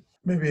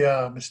 Maybe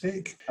a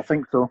mistake. I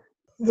think so.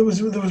 There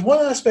was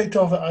one aspect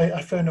of it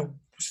I found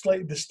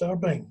slightly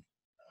disturbing.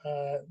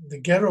 The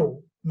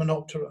girl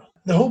Menoptera.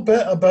 The whole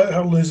bit about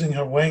her losing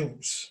her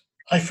wings,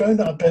 I found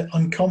that a bit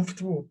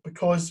uncomfortable,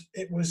 because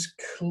it was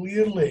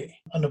clearly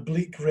an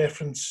oblique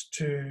reference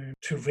to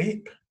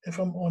rape, if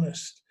I'm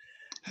honest.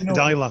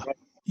 Hadaila.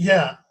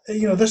 Yeah,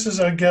 this is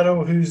a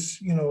girl who's,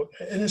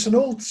 and it's an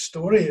old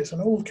story, it's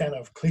an old kind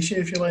of cliche,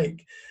 if you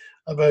like,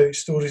 about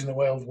stories in the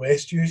Wild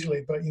West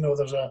usually, but,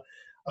 there's a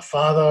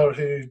father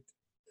who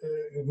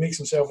makes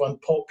himself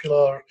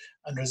unpopular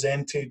and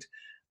resented,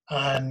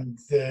 and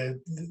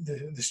the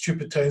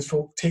stupid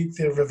townsfolk take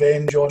their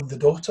revenge on the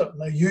daughter.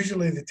 Now,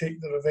 usually they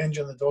take the revenge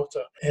on the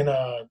daughter in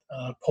an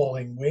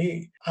appalling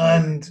way.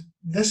 And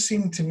this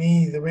seemed to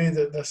me, the way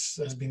that this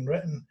has been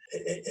written,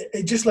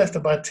 it just left a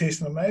bad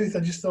taste in my mouth.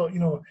 I just thought,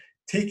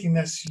 taking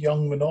this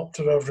young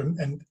Menoptera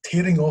and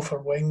tearing off her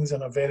wings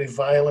in a very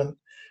violent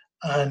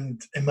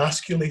and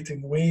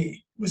emasculating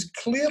way was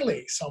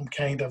clearly some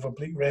kind of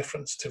oblique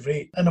reference to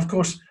rape. And of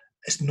course,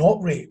 it's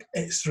not rape,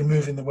 it's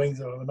removing the wings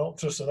of a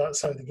Menoptera, so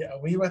that's how they get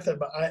away with it.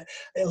 But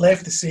it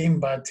left the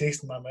same bad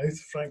taste in my mouth,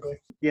 frankly.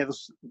 Yeah,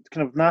 there's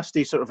kind of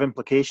nasty sort of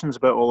implications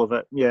about all of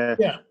it. Yeah.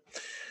 Yeah.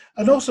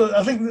 And also,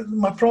 I think that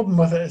my problem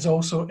with it is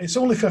also, it's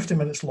only 50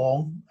 minutes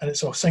long, and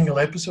it's a single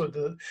episode.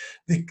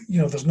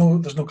 There's no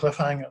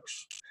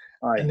cliffhangers.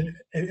 Aye. And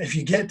if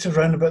you get to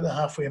round about the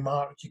halfway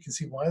mark, you can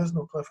see why there's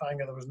no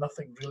cliffhanger. There was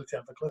nothing really to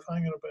have a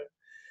cliffhanger about.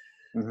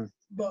 Mm-hmm.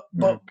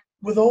 But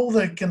with all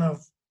the kind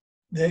of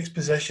the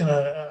exposition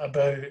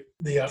about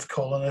the Earth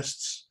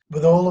colonists,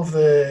 with all of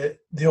the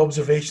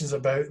observations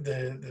about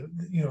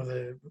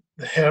the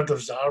herd of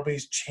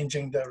Zarbies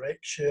changing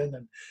direction,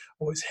 and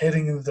it's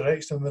heading in the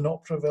direction of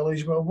Menoptera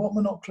village. Well, what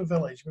Menoptera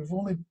village? We've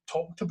only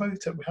talked about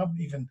it. We haven't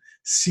even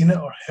seen it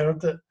or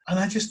heard it. And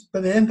I just,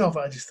 by the end of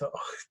it, I just thought,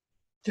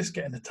 just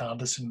get in the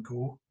TARDIS and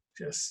go.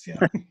 Just,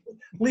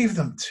 leave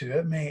them to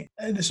it, mate.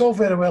 And it's all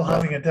very well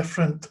having a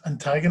different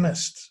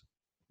antagonist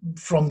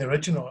from the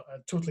original. I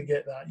totally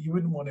get that. You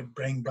wouldn't want to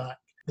bring back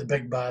the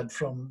big bad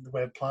from the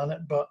Web Planet,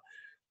 but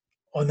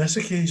on this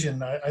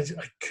occasion, I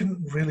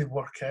couldn't really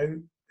work out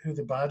who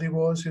the baddie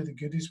was, who the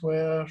goodies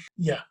were.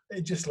 Yeah,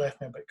 it just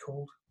left me a bit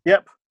cold.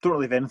 Yep, don't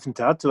really have anything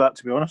to add to that,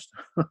 to be honest.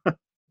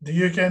 Do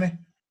you, Kenny?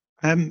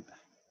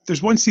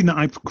 There's one scene that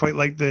I quite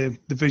like the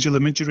visual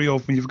imagery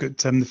of, when you've got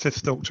the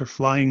Fifth Doctor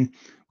flying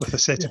with a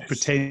set of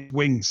pretend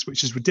wings,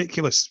 which is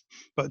ridiculous,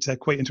 but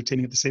quite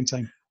entertaining at the same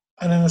time.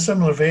 And in a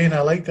similar vein, I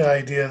like the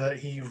idea that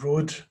he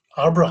rode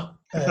Arbra,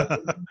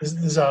 the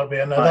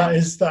Zarbi, and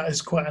that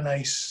is quite a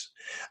nice.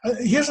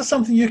 Here's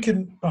something you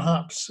can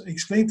perhaps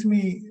explain to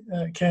me,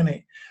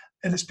 Kenny,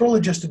 and it's probably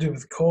just to do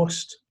with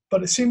cost.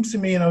 But it seems to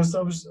me, and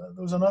there was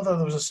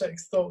a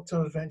Sixth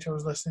Doctor adventure I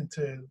was listening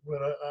to where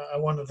I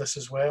wondered this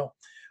as well.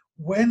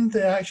 When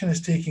the action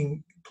is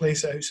taking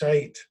place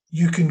outside,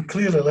 you can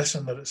clearly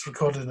listen that it's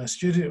recorded in a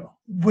studio.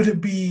 Would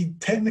it be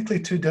technically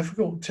too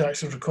difficult to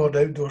actually record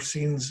outdoor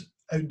scenes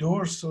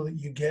outdoors so that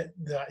you get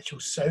the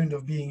actual sound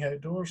of being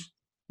outdoors?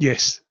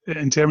 Yes,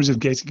 in terms of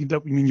getting it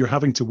up, you're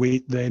having to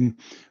wait then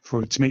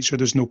to make sure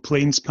there's no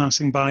planes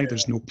passing by,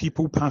 there's no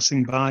people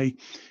passing by.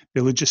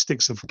 The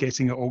logistics of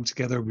getting it all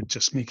together would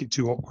just make it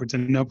too awkward.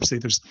 And obviously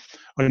there's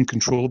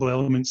uncontrollable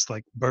elements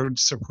like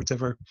birds or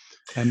whatever,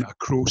 and a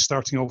crow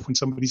starting off when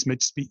somebody's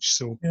mid-speech.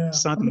 So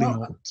sadly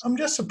not. I'm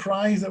just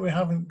surprised that we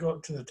haven't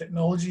got to the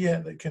technology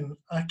yet that can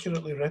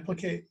accurately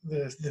replicate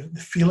the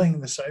feeling,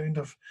 the sound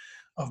of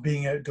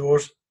being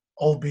outdoors,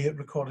 albeit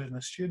recorded in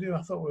a studio.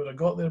 I thought we would have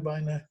got there by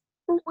now.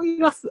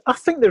 Well, I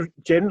think they're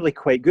generally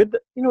quite good,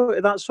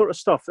 at that sort of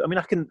stuff. I mean,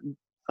 I think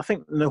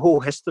in the whole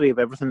history of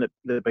everything that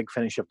the Big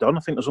Finish have done, I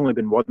think there's only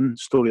been one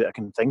story that I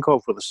can think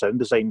of where the sound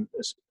design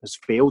has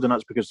failed, and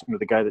that's because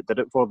the guy that did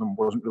it for them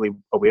wasn't really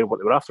aware of what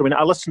they were after. I mean,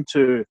 I listened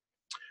to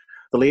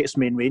the latest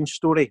Main Range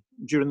story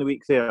during the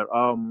week there,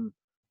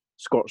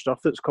 Scorched Earth,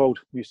 it's called,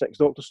 New Sixth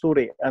Doctor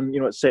story, and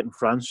it's set in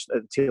France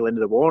at the tail end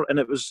of the war, and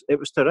it was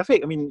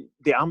terrific. I mean,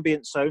 the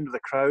ambient sound of the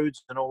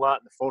crowds and all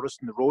that, and the forest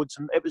and the roads,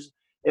 and it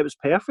was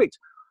perfect.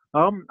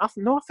 I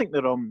think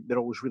they're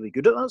always really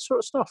good at that sort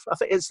of stuff. I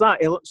think it's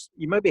that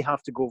you maybe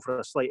have to go for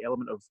a slight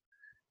element of,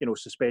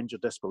 suspend your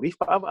disbelief.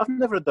 But I've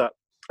never had that.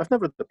 I've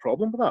never had the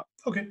problem with that.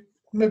 Okay,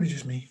 maybe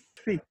just me.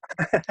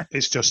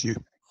 It's just you.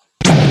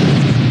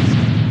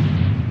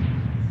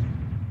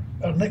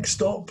 Our next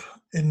stop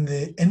in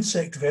the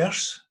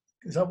Insectverse,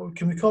 is that what,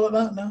 can we call it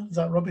that now? Is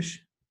that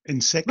rubbish?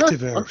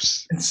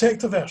 Insectiverse.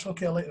 Insectiverse.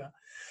 Okay, I like that.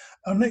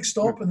 Our next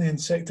stop in the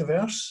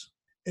Insectiverse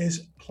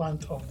is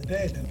Plant of the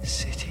Dead. The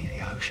city,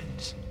 the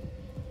oceans,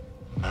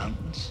 the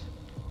mountains,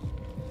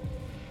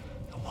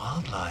 the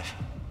wildlife,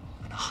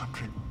 and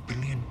 100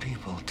 billion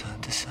people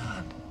turned to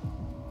sand.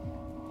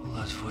 All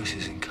those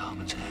voices in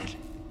Carmen's head.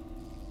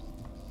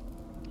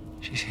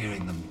 She's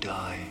hearing them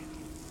die.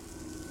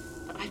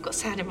 But I've got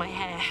sand in my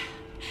hair.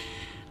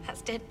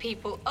 That's dead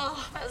people.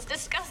 Oh, that's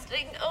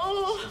disgusting.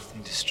 Oh.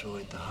 Something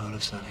destroyed the whole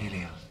of San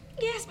Helios.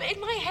 Yes, but in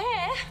my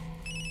hair.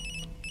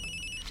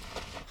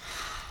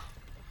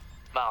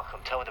 Malcolm,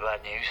 tell me the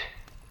bad news.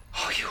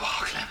 Oh, you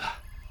are clever.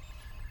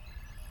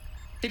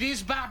 It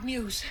is bad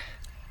news.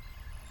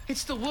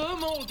 It's the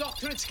wormhole,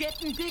 Doctor. It's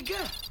getting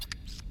bigger.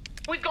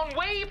 We've gone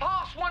way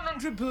past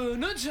 100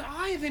 Bernards.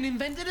 I haven't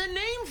invented a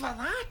name for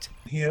that.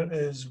 Here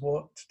is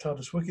what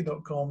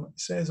TARDISWiki.com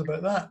says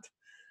about that.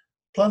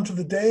 Plant of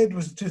the Dead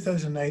was the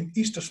 2009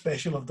 Easter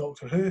special of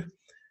Doctor Who.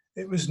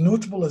 It was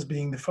notable as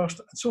being the first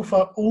and so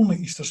far only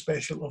Easter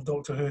special of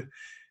Doctor Who.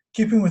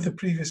 Keeping with the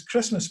previous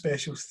Christmas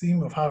special's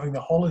theme of having the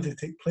holiday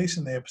take place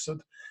in the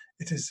episode,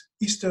 it is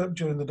Easter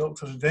during the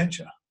Doctor's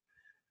adventure.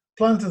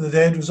 Planet of the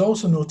Dead was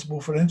also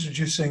notable for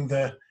introducing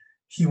the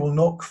 "He will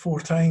knock 4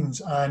 times"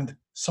 and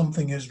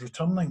 "Something is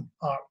returning"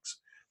 arcs,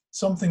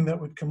 something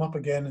that would come up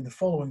again in the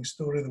following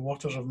story, The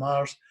Waters of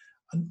Mars,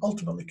 and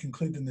ultimately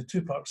conclude in the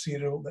 2-part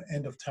serial, The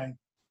End of Time.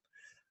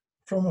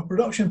 From a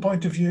production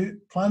point of view,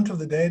 Planet of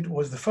the Dead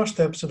was the first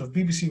episode of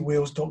BBC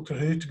Wales Doctor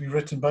Who to be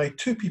written by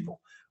 2 people,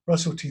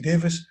 Russell T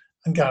Davies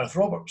and Gareth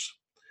Roberts.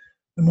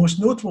 The most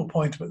notable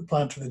point about the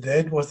Planet of the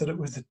Dead was that it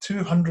was the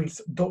 200th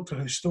Doctor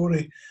Who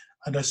story,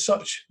 and as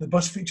such, the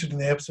bus featured in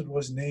the episode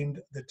was named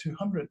the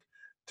 200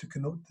 to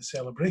connote the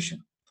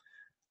celebration.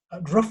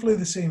 At roughly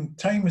the same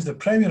time as the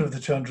premiere of the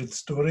 200th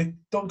story,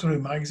 Doctor Who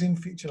magazine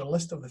featured a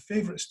list of the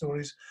favourite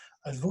stories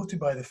as voted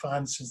by the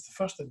fans since the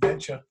first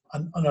adventure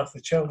and Unearth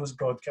the Child was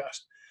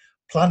broadcast.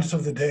 Planet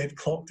of the Dead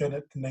clocked in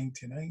at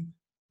 99.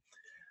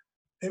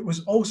 It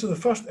was also the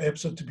first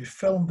episode to be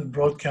filmed and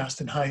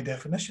broadcast in high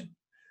definition.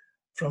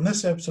 From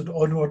this episode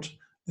onward,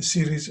 the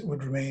series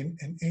would remain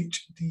in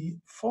HD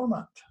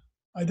format.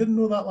 I didn't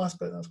know that last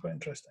bit, that's quite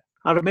interesting.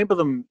 I remember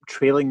them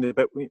trailing the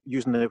bit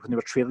using when they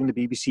were trailing the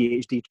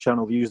BBC HD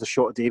channel. They used the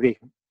shot of Davy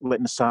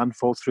letting the sand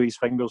fall through his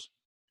fingers.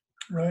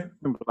 Right.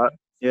 Remember that?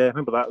 Yeah, I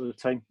remember that at the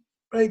time.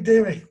 Right,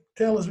 Davy,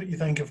 tell us what you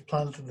think of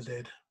Planet of the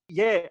Dead.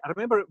 Yeah, I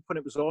remember it when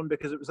it was on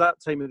because it was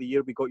that time of the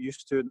year we got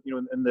used to, in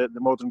the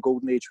modern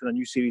golden age when a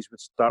new series would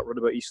start right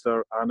about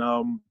Easter,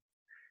 and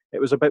it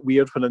was a bit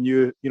weird when I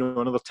knew,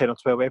 another 10 or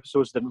 12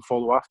 episodes didn't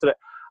follow after it.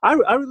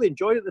 I really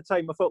enjoyed it at the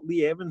time. I thought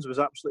Lee Evans was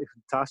absolutely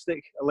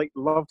fantastic. I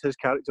loved his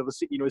character.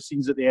 The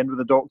scenes at the end with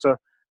the Doctor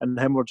and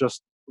him were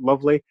just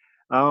lovely.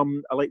 I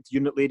liked the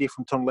unit lady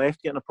from Turn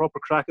Left getting a proper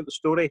crack at the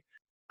story.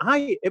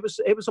 It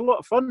was a lot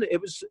of fun.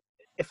 It was,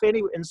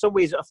 in some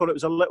ways, I thought it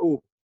was a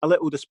little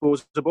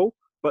disposable.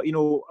 But a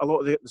lot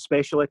of the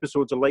special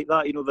episodes are like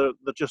that.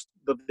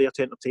 They're there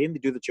to entertain. They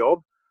do the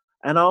job,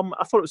 and I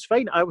thought it was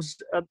fine. I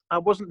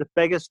wasn't the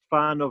biggest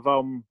fan of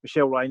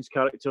Michelle Ryan's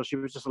character. She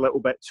was just a little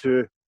bit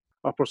too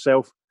up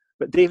herself.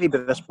 But Davy, by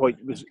this point,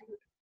 was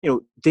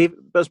Dave.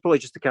 That's probably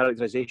just the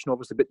characterization,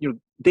 obviously. But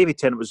David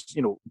Tennant was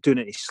doing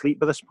it in his sleep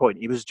by this point.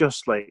 He was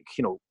just like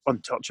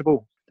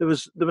untouchable. There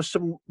was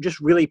some just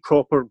really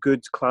proper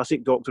good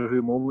classic Doctor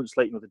Who moments,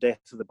 like the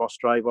death of the bus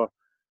driver,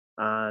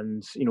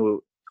 and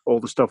all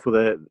the stuff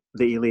with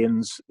the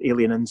aliens,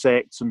 alien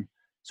insects, and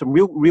some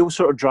real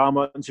sort of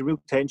drama and some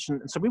real tension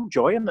and some real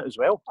joy in it as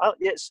well.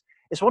 It's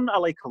one that I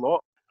like a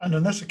lot. And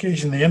on this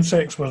occasion, the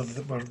insects were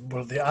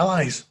the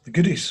allies, the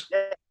goodies.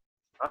 Yeah,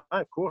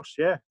 of course,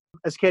 yeah.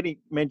 As Kenny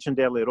mentioned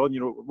earlier on,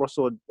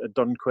 Russell had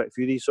done quite a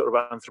few of these sort of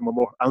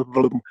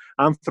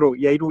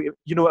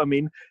you know what I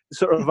mean?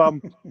 Sort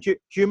of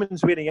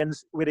humans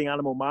wearing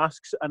animal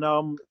masks, and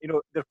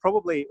they're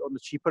probably on the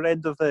cheaper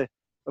end of the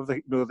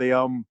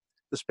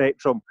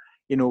spectrum,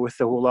 with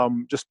the whole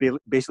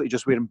basically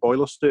just wearing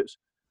boiler suits.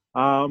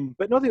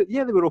 But no, they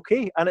were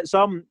okay, and it's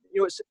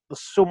there's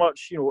so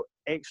much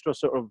extra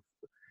sort of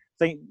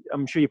thing.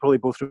 I'm sure you probably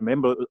both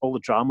remember all the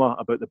drama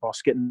about the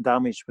bus getting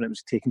damaged when it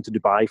was taken to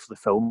Dubai for the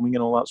filming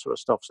and all that sort of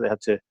stuff. So they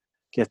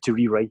had to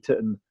rewrite it,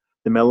 and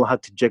the mill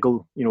had to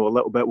jiggle a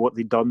little bit what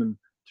they'd done and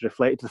to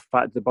reflect the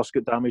fact that the bus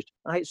got damaged.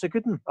 It's a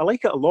good one. I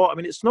like it a lot. I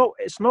mean, it's not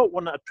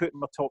one that I'd put in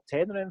my top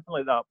 10 or anything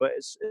like that, but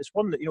it's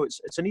one that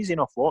it's an easy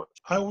enough watch.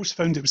 I always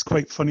found it was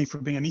quite funny for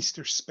being an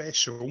Easter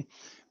special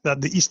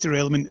that the Easter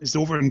element is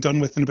over and done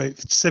with in about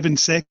 7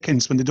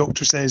 seconds when the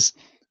Doctor says,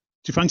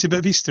 "Do you fancy a bit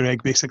of Easter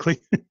egg?" basically.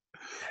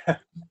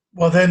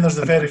 Well, then there's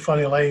the very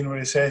funny line where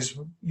he says,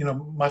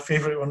 my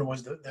favourite one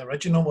was the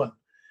original one,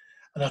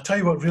 and I'll tell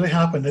you what really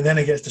happened, and then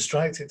he gets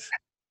distracted.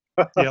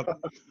 Yep.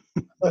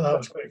 That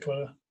was quite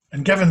clever.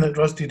 And given that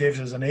Rusty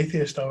Davies is an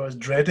atheist, I was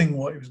dreading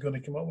what he was going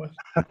to come up with.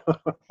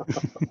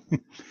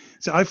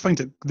 So I find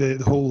it the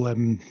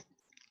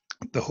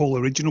whole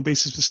original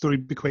basis of the story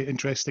would be quite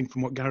interesting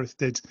from what Gareth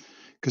did,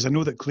 because I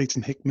know that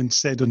Clayton Hickman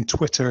said on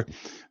Twitter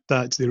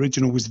that the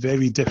original was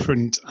very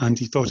different and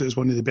he thought it was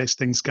one of the best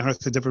things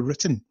Gareth had ever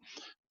written.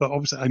 But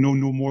obviously I know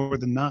no more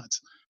than that.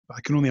 But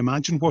I can only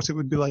imagine what it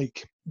would be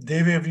like.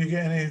 Davey, have you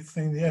got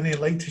any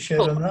light to shed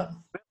on that?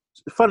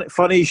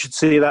 Funny you should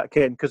say that,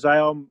 Ken, because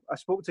I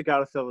spoke to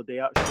Gareth the other day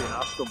actually and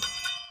asked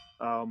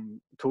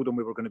him, told him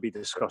we were going to be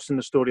discussing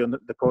the story on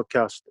the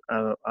podcast,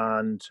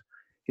 and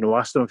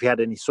asked him if he had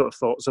any sort of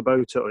thoughts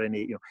about it or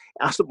any,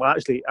 asked him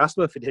if he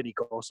had any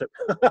gossip,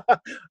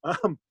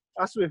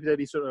 asked him if he had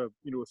any sort of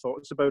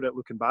thoughts about it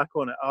looking back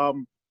on it,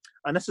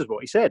 and this is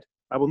what he said.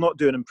 I will not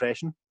do an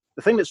impression.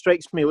 The thing that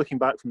strikes me looking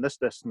back from this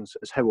distance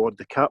is how odd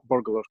the cat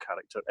burglar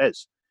character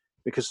is,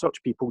 because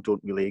such people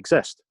don't really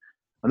exist.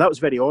 And that was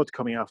very odd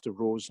coming after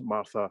Rose,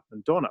 Martha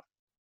and Donna.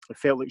 It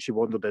felt like she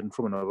wandered in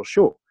from another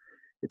show.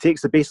 It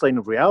takes the baseline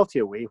of reality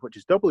away, which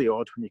is doubly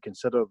odd when you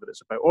consider that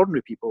it's about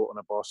ordinary people on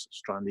a bus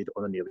stranded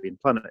on an alien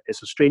planet.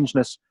 It's a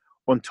strangeness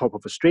on top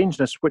of a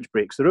strangeness which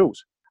breaks the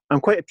rules. I'm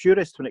quite a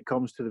purist when it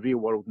comes to the real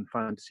world and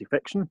fantasy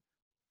fiction.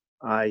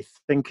 I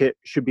think it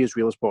should be as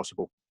real as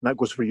possible. And that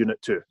goes for Unit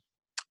 2.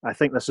 I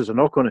think this is a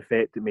knock-on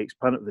effect that makes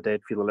Planet of the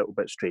Dead feel a little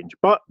bit strange.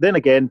 But then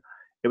again,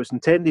 it was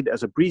intended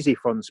as a breezy,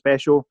 fun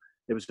special.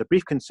 There was a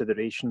brief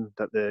consideration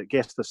that the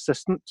guest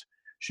assistant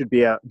should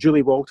be a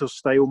Julie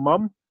Walters-style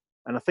mum,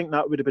 and I think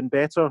that would have been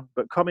better.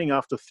 But coming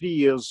after 3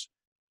 years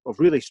of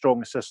really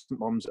strong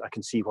assistant mums, I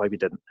can see why we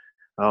didn't.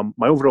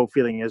 My overall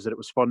feeling is that it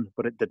was fun,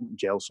 but it didn't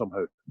gel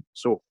somehow.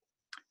 So,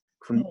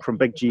 from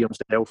Big G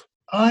himself.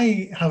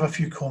 I have a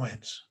few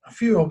comments, a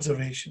few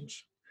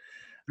observations.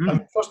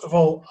 First of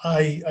all,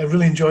 I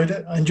really enjoyed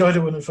it. I enjoyed it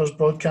when it first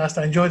broadcast.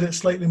 I enjoyed it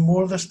slightly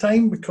more this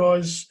time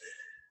because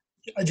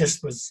I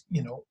just was,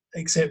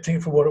 accepting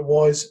it for what it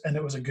was, and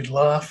it was a good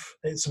laugh.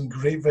 It had some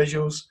great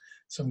visuals,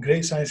 some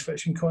great science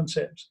fiction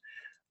concepts.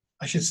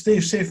 I should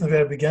stay safe from the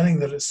very beginning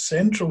that its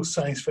central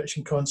science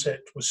fiction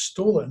concept was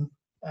stolen,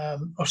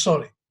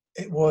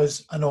 it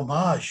was an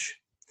homage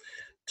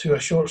to a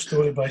short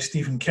story by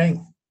Stephen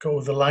King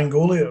called The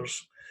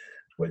Langoliers,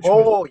 which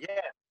was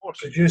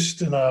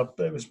produced in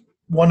it was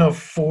one of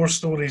 4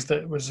 stories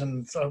that was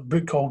in a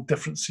book called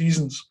Different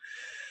Seasons,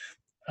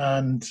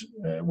 and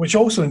which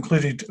also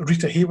included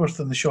Rita Hayworth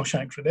in The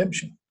Shawshank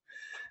Redemption.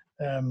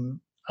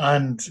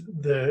 and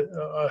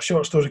a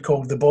short story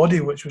called The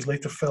Body, which was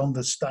later filmed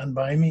as Stand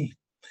By Me.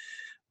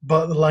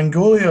 But The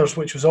Langoliers,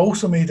 which was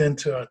also made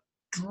into a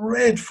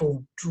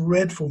dreadful,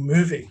 dreadful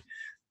movie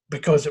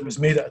because it was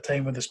made at a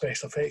time when the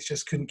special effects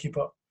just couldn't keep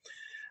up,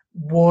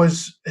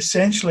 was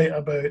essentially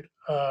about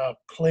a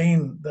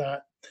plane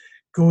that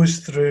goes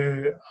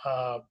through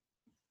a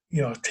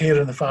tear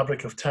in the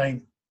fabric of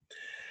time.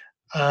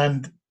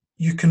 And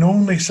you can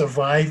only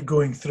survive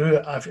going through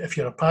it if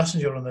you're a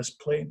passenger on this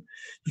plane.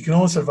 You can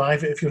only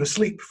survive it if you're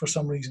asleep for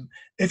some reason.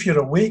 If you're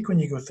awake when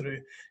you go through,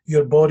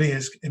 your body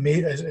is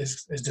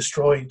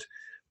destroyed.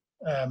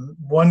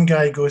 One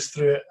guy goes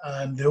through it,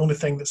 and the only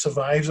thing that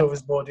survives of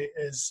his body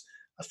is,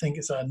 I think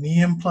it's a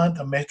knee implant,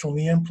 a metal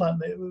knee implant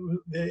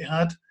that he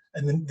had.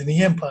 And the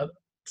knee implant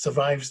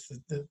survives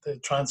the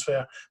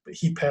transfer, but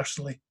he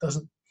personally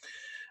doesn't.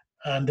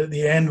 And at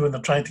the end, when they're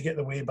trying to get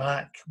the way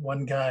back,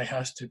 one guy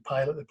has to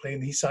pilot the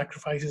plane. He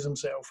sacrifices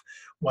himself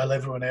while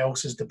everyone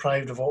else is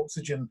deprived of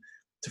oxygen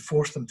to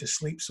force them to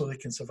sleep so they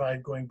can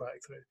survive going back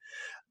through.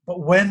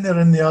 But when they're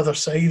in the other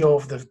side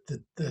of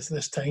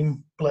this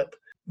time blip,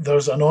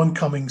 there's an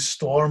oncoming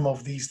storm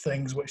of these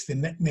things, which they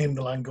nickname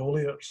the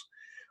Langoliers,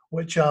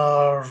 which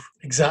are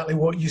exactly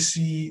what you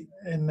see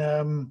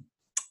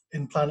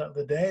in Planet of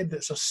the Dead.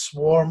 It's a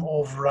swarm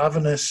of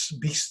ravenous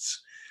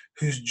beasts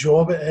whose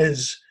job it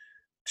is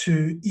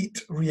to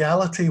eat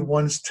reality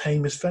once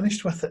time is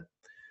finished with it.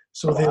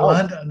 So they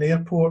land at an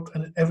airport,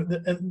 and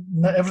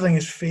everything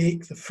is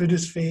fake, the food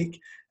is fake,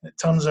 and it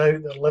turns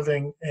out they're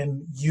living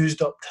in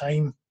used up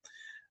time,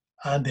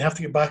 and they have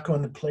to get back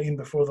on the plane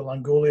before the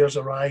Langoliers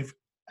arrive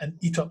and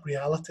eat up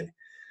reality.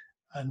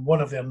 And one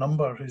of their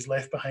number who's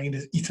left behind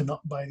is eaten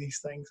up by these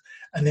things,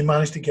 and they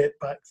manage to get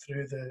back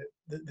through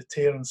the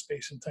tear in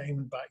space and time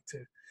and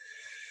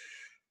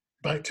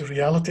back to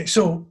reality.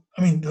 So,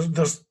 I mean,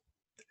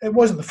 it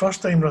wasn't the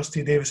first time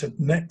Rusty Davies had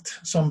nicked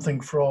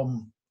something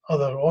from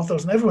other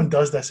authors, and everyone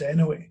does this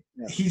anyway.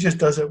 Yeah. He just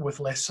does it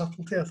with less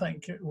subtlety, I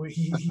think.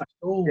 He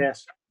stole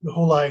the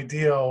whole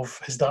idea of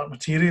his Dark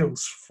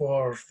Materials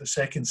for the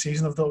second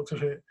season of Doctor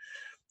Who,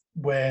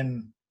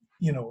 when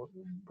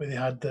they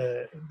had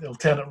the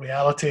alternate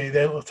reality,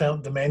 the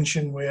alternate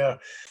dimension, where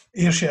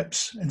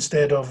airships,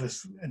 instead of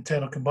this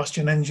internal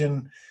combustion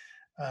engine,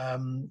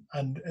 and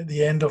at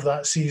the end of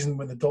that season,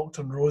 when the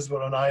Doctor and Rose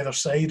were on either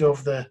side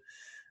of the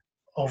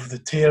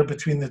tear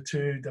between the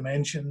two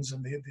dimensions,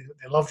 and they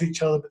loved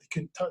each other but they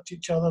couldn't touch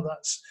each other,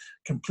 that's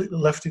completely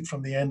lifted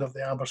from the end of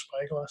the Amber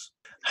Spyglass.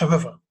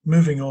 However,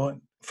 moving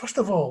on, first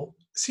of all,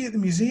 see at the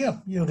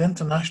museum, the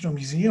International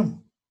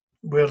Museum,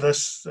 where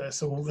this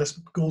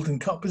golden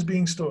cup is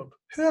being stored.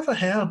 Who ever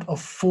heard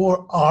of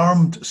 4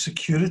 armed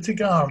security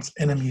guards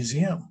in a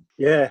museum?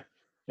 Yeah.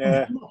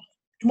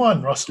 Come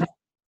on, Russell.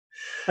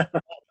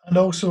 And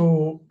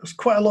also, there's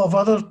quite a lot of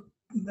other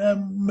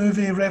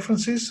movie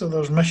references. So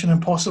there's Mission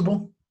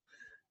Impossible,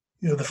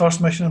 the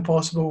first Mission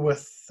Impossible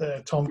with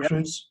Tom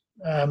Cruise,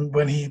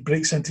 when he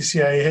breaks into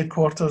CIA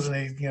headquarters and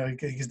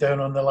he's down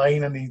on the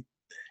line and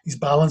he's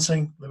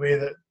balancing the way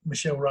that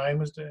Michelle Ryan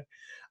was doing.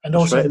 And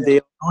also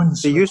right.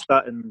 They used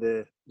that in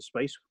the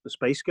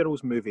Spice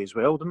Girls movie as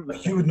well, didn't they?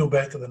 You would know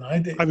better than I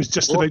did. I was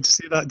just about to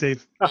say that,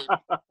 Dave.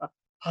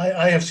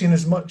 I have seen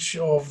as much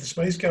of the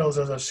Spice Girls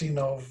as I've seen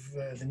of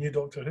the new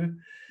Doctor Who.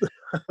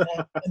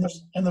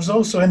 And there's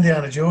also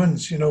Indiana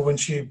Jones, when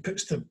she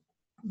puts the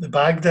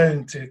bag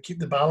down to keep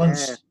the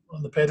balance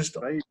on the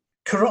pedestal. Right.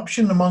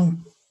 Corruption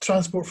among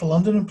Transport for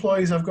London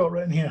employees, I've got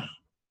written here.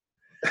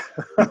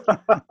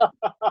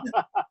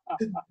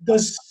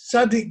 Does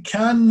Sadiq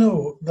Khan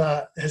know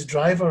that his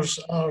drivers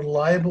are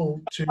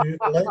liable to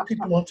let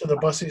people onto their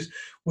buses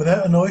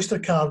without an Oyster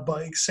card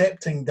but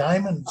accepting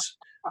diamonds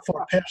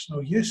for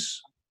personal use?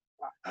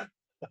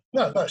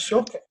 No, that's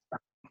shocking.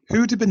 Who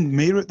would have been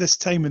mayor at this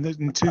time in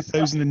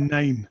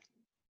 2009?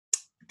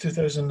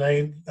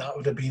 2009, that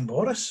would have been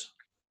Boris.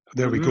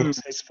 There we go,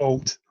 it's his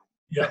fault.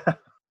 Yeah.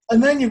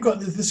 And then you've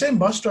got the same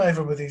bus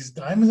driver with his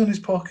diamonds in his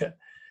pocket,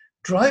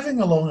 driving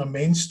along a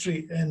main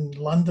street in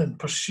London,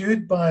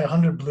 pursued by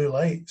 100 blue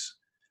lights,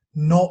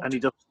 not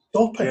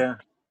stopping. Yeah.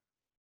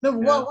 No,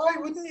 well, why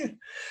wouldn't you?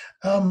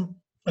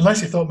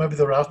 Unless you thought maybe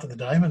they were after the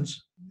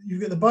diamonds.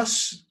 You've got the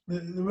bus,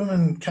 the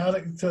woman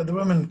character, the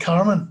woman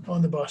Carmen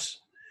on the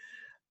bus,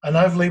 and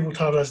I've labelled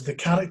her as the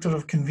character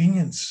of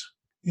convenience.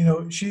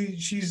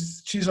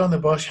 She's on the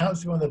bus, she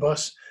happens to be on the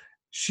bus,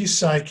 she's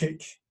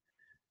psychic,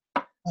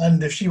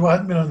 and if she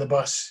hadn't been on the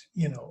bus,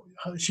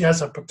 she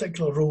has a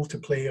particular role to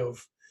play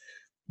of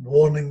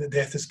warning that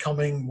death is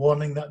coming,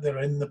 warning that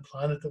they're in the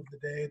planet of the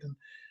dead. And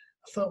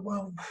I thought,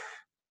 well,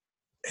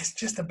 it's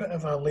just a bit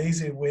of a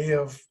lazy way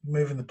of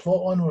moving the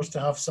plot onwards to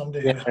have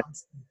somebody who has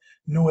to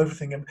know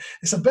everything.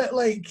 It's a bit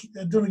like,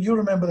 I don't know, you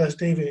remember this,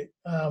 Davey.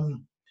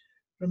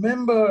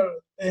 Remember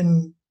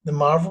in the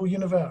Marvel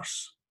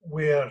universe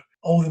where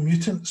all the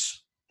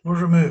mutants were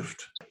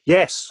removed?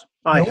 Yes.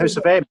 Aye, House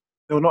of M.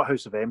 No, not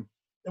House of M.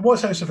 It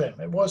was House of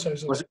M. Was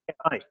it?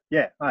 Aye.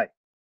 Yeah, aye.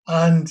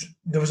 And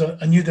there was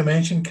a new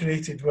dimension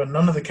created where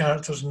none of the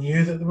characters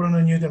knew that they were in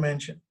a new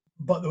dimension.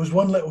 But there was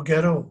one little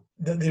girl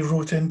that they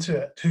wrote into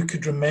it who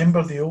could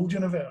remember the old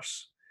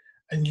universe,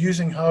 and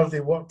using her they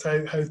worked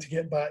out how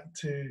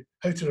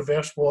to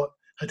reverse what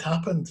had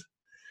happened.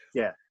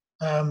 Yeah.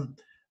 And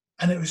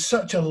it was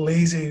such a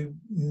lazy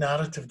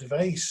narrative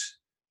device.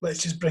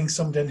 Let's just bring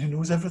somebody in who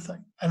knows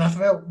everything. And I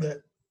felt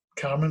that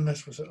Carmen,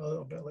 this was a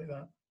little bit like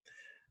that.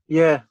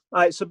 Yeah,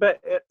 it's a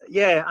bit handy.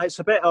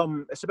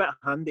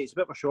 It's a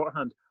bit of a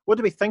shorthand. What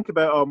do we think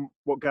about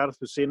what Gareth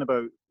was saying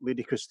about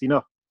Lady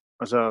Christina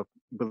as a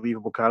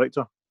believable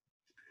character?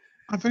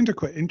 I found her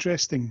quite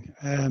interesting,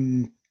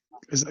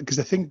 because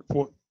I think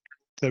what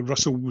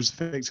Russell was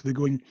effectively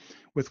going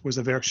with was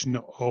a version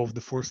of the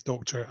Fourth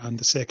Doctor and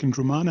the Second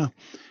Romana,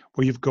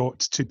 where you've got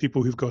two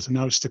people who've got an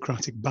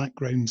aristocratic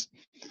background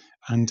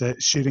and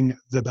sharing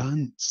the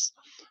bands.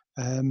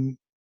 I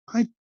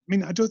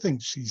mean, I don't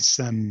think she's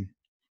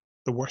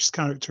the worst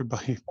character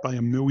by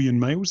a million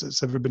miles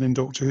that's ever been in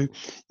Doctor Who.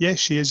 Yes,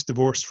 she is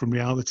divorced from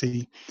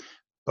reality,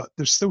 but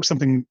there's still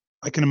something.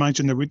 I can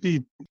imagine there would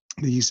be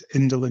these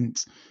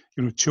indolent,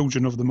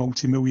 children of the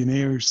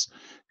multimillionaires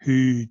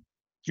who,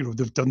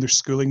 they've done their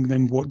schooling,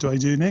 then what do I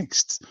do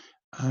next?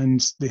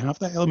 And they have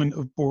that element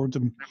of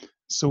boredom.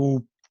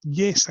 So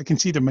yes, I can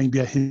see there might be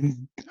a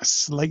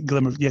slight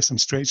glimmer. Yes, I'm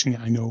stretching it,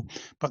 I know,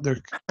 but there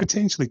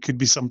potentially could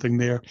be something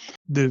there.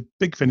 The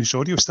Big Finish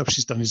audio stuff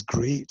she's done is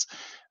great.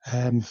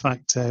 In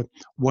fact,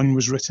 one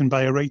was written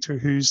by a writer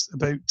who's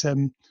about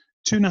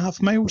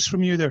 2.5 miles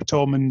from you there,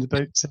 Tom, and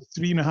about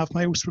 3.5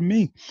 miles from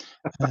me.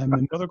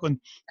 Another one,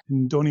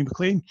 Donnie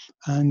McLean,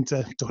 and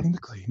Donnie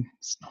McLean.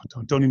 It's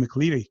not Donnie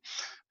McLeary.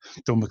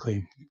 Don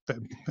McLean. But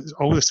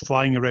all this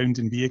flying around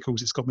in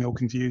vehicles, it's got me all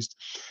confused.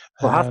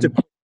 We'll have to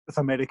put with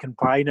American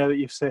Pie now that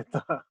you've said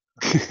that.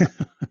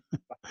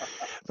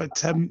 But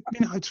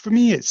for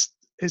me, it's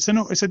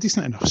a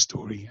decent enough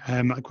story.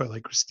 I quite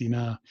like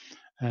Christina.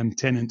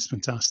 Tennant's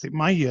fantastic.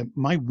 My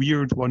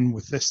weird one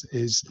with this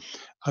is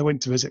I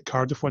went to visit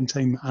Cardiff one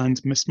time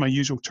and missed my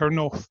usual turn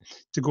off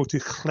to go to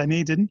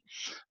Llanedin,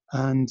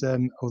 and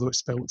although it's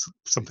spelled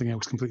something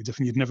else completely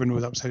different, you'd never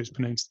know that was how it's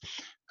pronounced,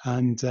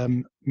 and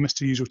missed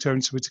the usual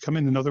turn, so we had to come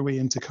in another way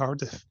into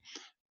Cardiff,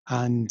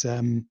 and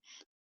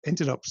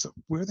ended up, so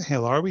where the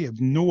hell are we? I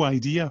have no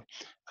idea.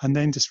 And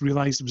then just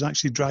realised I was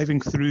actually driving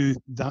through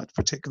that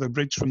particular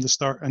bridge from the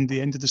start and the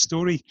end of the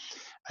story.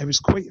 It was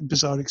quite a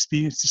bizarre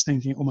experience, just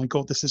thinking, oh my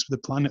God, this is the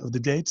Planet of the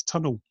Dead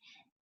tunnel.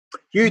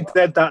 You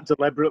did that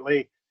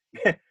deliberately.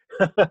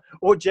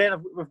 Oh,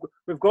 Jen,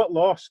 we've got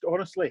lost,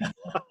 honestly.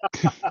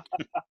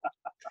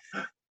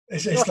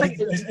 It's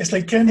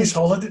like Kenny's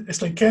holiday.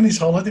 It's like Kenny's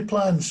holiday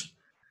plans.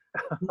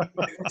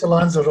 To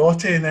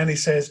Lanzarote, and then he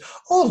says,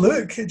 "Oh,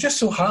 look! It just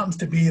so happens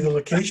to be the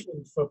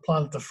location for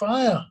Planet of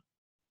Fire."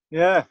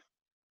 Yeah,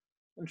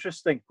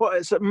 interesting. What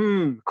is it?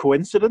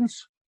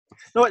 Coincidence?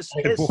 No, it's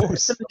an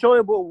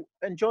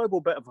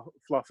enjoyable bit of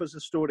fluff as a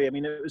story. I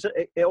mean,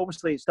 it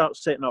obviously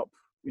starts setting up,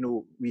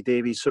 wee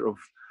Davy's sort of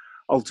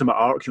ultimate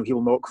arc.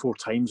 He'll knock 4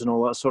 times and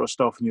all that sort of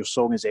stuff, and your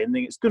song is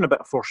ending. It's doing a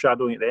bit of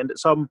foreshadowing at the end.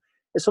 It's a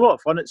lot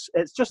of fun.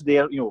 It's just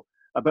there,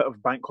 a bit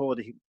of bank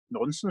holiday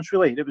nonsense,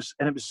 really. It was.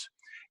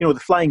 The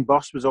flying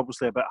bus was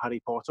obviously a bit Harry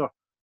Potter,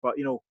 but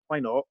why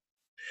not?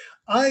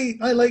 I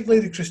like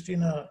Lady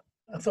Christina.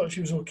 I thought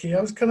she was okay.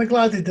 I was kind of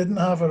glad they didn't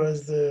have her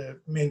as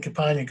the main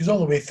companion, because all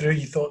the way through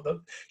you thought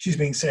that she's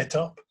being set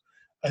up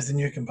as the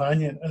new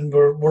companion, and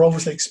we're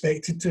obviously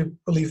expected to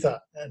believe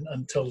that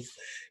until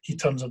he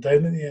turns her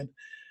down at the end.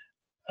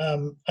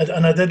 And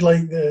I did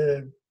like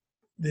the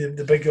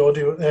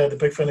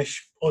Big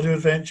Finish audio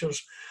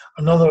adventures.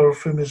 Another of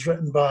whom is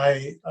written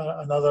by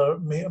another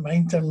mate of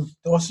mine, Tim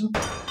Dawson.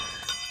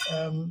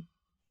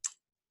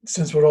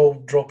 Since we're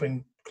all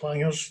dropping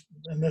clangers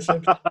in this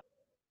episode.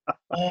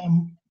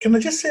 Can I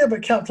just say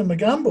about Captain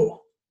Magambo?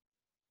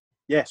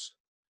 Yes.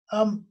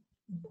 Am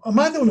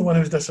I the only one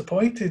who was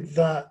disappointed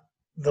that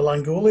the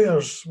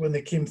Langoliers, when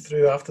they came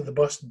through after the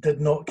bus,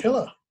 did not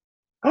kill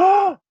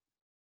her?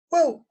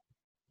 Well,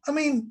 I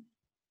mean,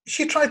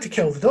 she tried to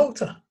kill the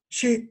Doctor.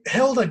 She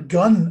held a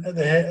gun at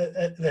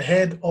the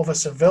head of a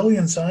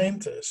civilian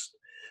scientist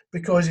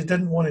because he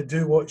didn't want to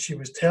do what she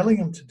was telling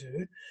him to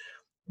do.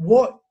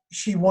 What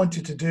she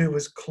wanted to do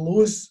was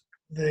close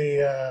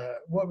the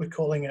what are we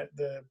calling it,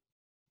 the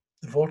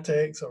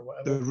vortex or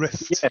whatever, the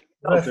rift.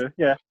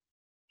 Yeah.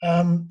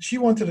 She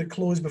wanted it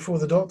closed before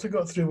the Doctor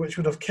got through, which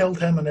would have killed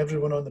him and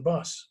everyone on the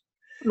bus.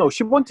 No,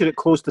 she wanted it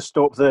closed to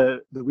stop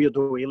the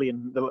weirdo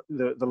alien,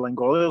 the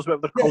Langoliers,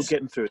 whatever they're called,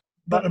 getting through.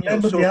 But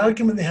remember the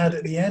argument they had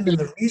at the end, and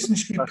the reason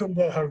she pulled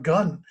out her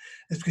gun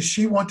is because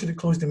she wanted it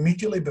closed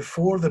immediately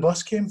before the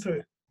bus came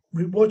through.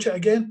 Watch it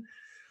again.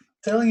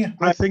 Telling you.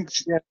 I think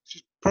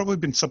she's probably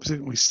been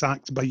subsequently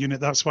sacked by UNIT.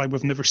 That's why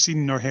we've never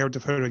seen nor heard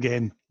of her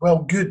again. Well,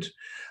 good.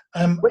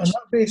 On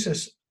that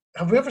basis,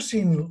 have we ever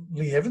seen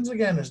Lee Evans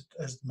again as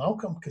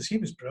Malcolm? Because he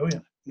was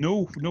brilliant.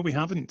 No, we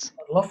haven't.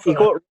 I'd love for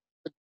that.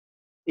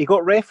 He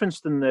got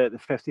referenced in the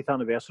 50th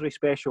anniversary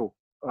special.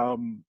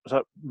 Was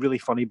that really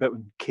funny bit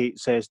when Kate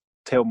says,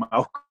 "Tell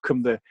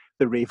Malcolm the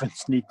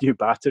Ravens need new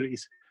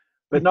batteries"?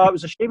 But no, it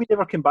was a shame he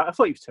never came back. I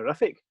thought he was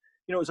terrific.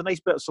 it was a nice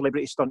bit of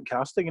celebrity stunt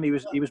casting, and he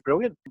was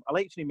brilliant. I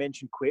liked when he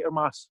mentioned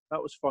Quatermass.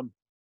 That was fun.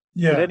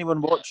 Yeah. Did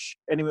anyone watch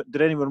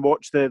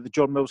the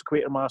John Mills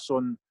Quatermass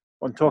on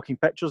Talking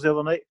Pictures the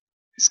other night?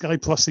 Sky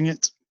Plusing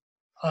it.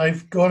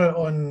 I've got it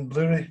on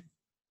Blu-ray.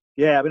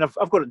 Yeah, I mean,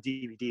 I've got it on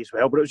DVD as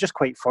well, but it was just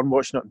quite fun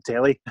watching it on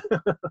telly.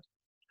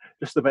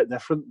 Just a bit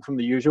different from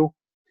the usual.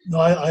 No,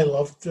 I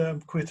loved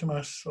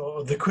Quatermass,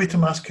 or the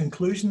Quatermass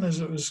Conclusion, as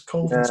it was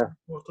called in some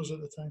quarters at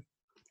the time.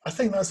 I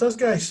think that's us,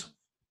 guys.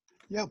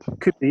 Yep.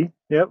 Could be.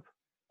 Yep.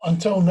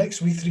 Until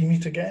next we three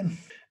meet again.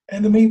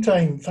 In the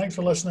meantime, thanks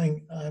for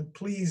listening, and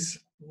please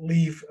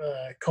leave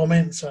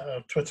comments at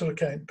our Twitter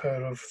account,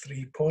 Power of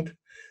 3 Pod.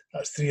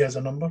 That's 3 as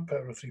a number,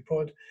 Power of 3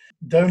 Pod.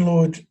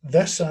 Download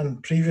this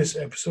and previous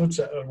episodes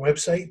at our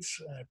website,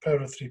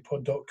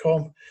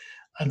 powerof3pod.com,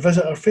 and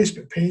visit our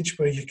Facebook page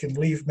where you can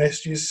leave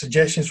messages,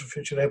 suggestions for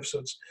future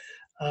episodes,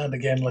 and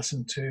again,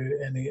 listen to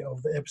any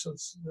of the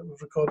episodes that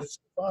we've recorded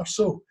so far.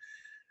 So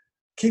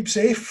keep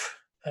safe,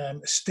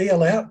 stay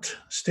alert,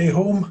 stay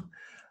home,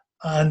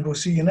 and we'll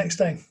see you next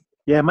time.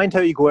 Yeah, mind how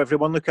you go,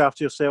 everyone. Look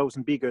after yourselves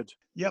and be good.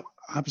 Yep,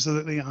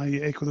 absolutely. I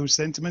echo those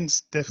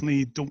sentiments.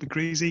 Definitely don't be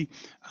crazy,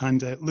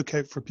 and look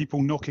out for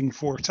people knocking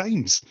 4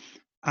 times.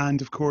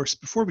 And of course,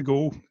 before we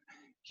go,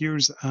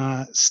 here's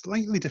a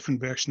slightly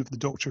different version of the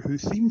Doctor Who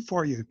theme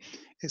for you.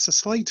 It's a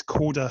slight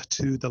coda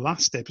to the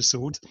last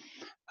episode,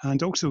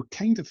 and also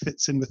kind of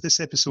fits in with this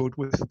episode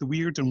with the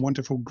weird and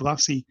wonderful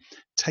glassy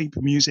type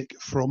music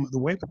from the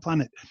Web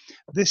Planet.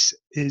 This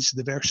is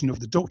the version of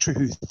the Doctor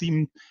Who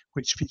theme,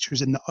 which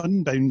features in the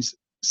Unbound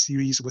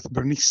series with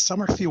Bernice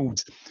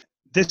Summerfield.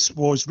 This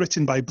was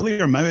written by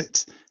Blair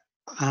Mowat,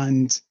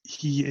 and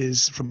he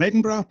is from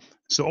Edinburgh.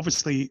 So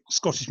obviously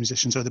Scottish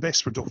musicians are the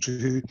best for Doctor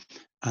Who.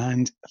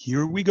 And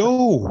here we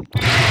go.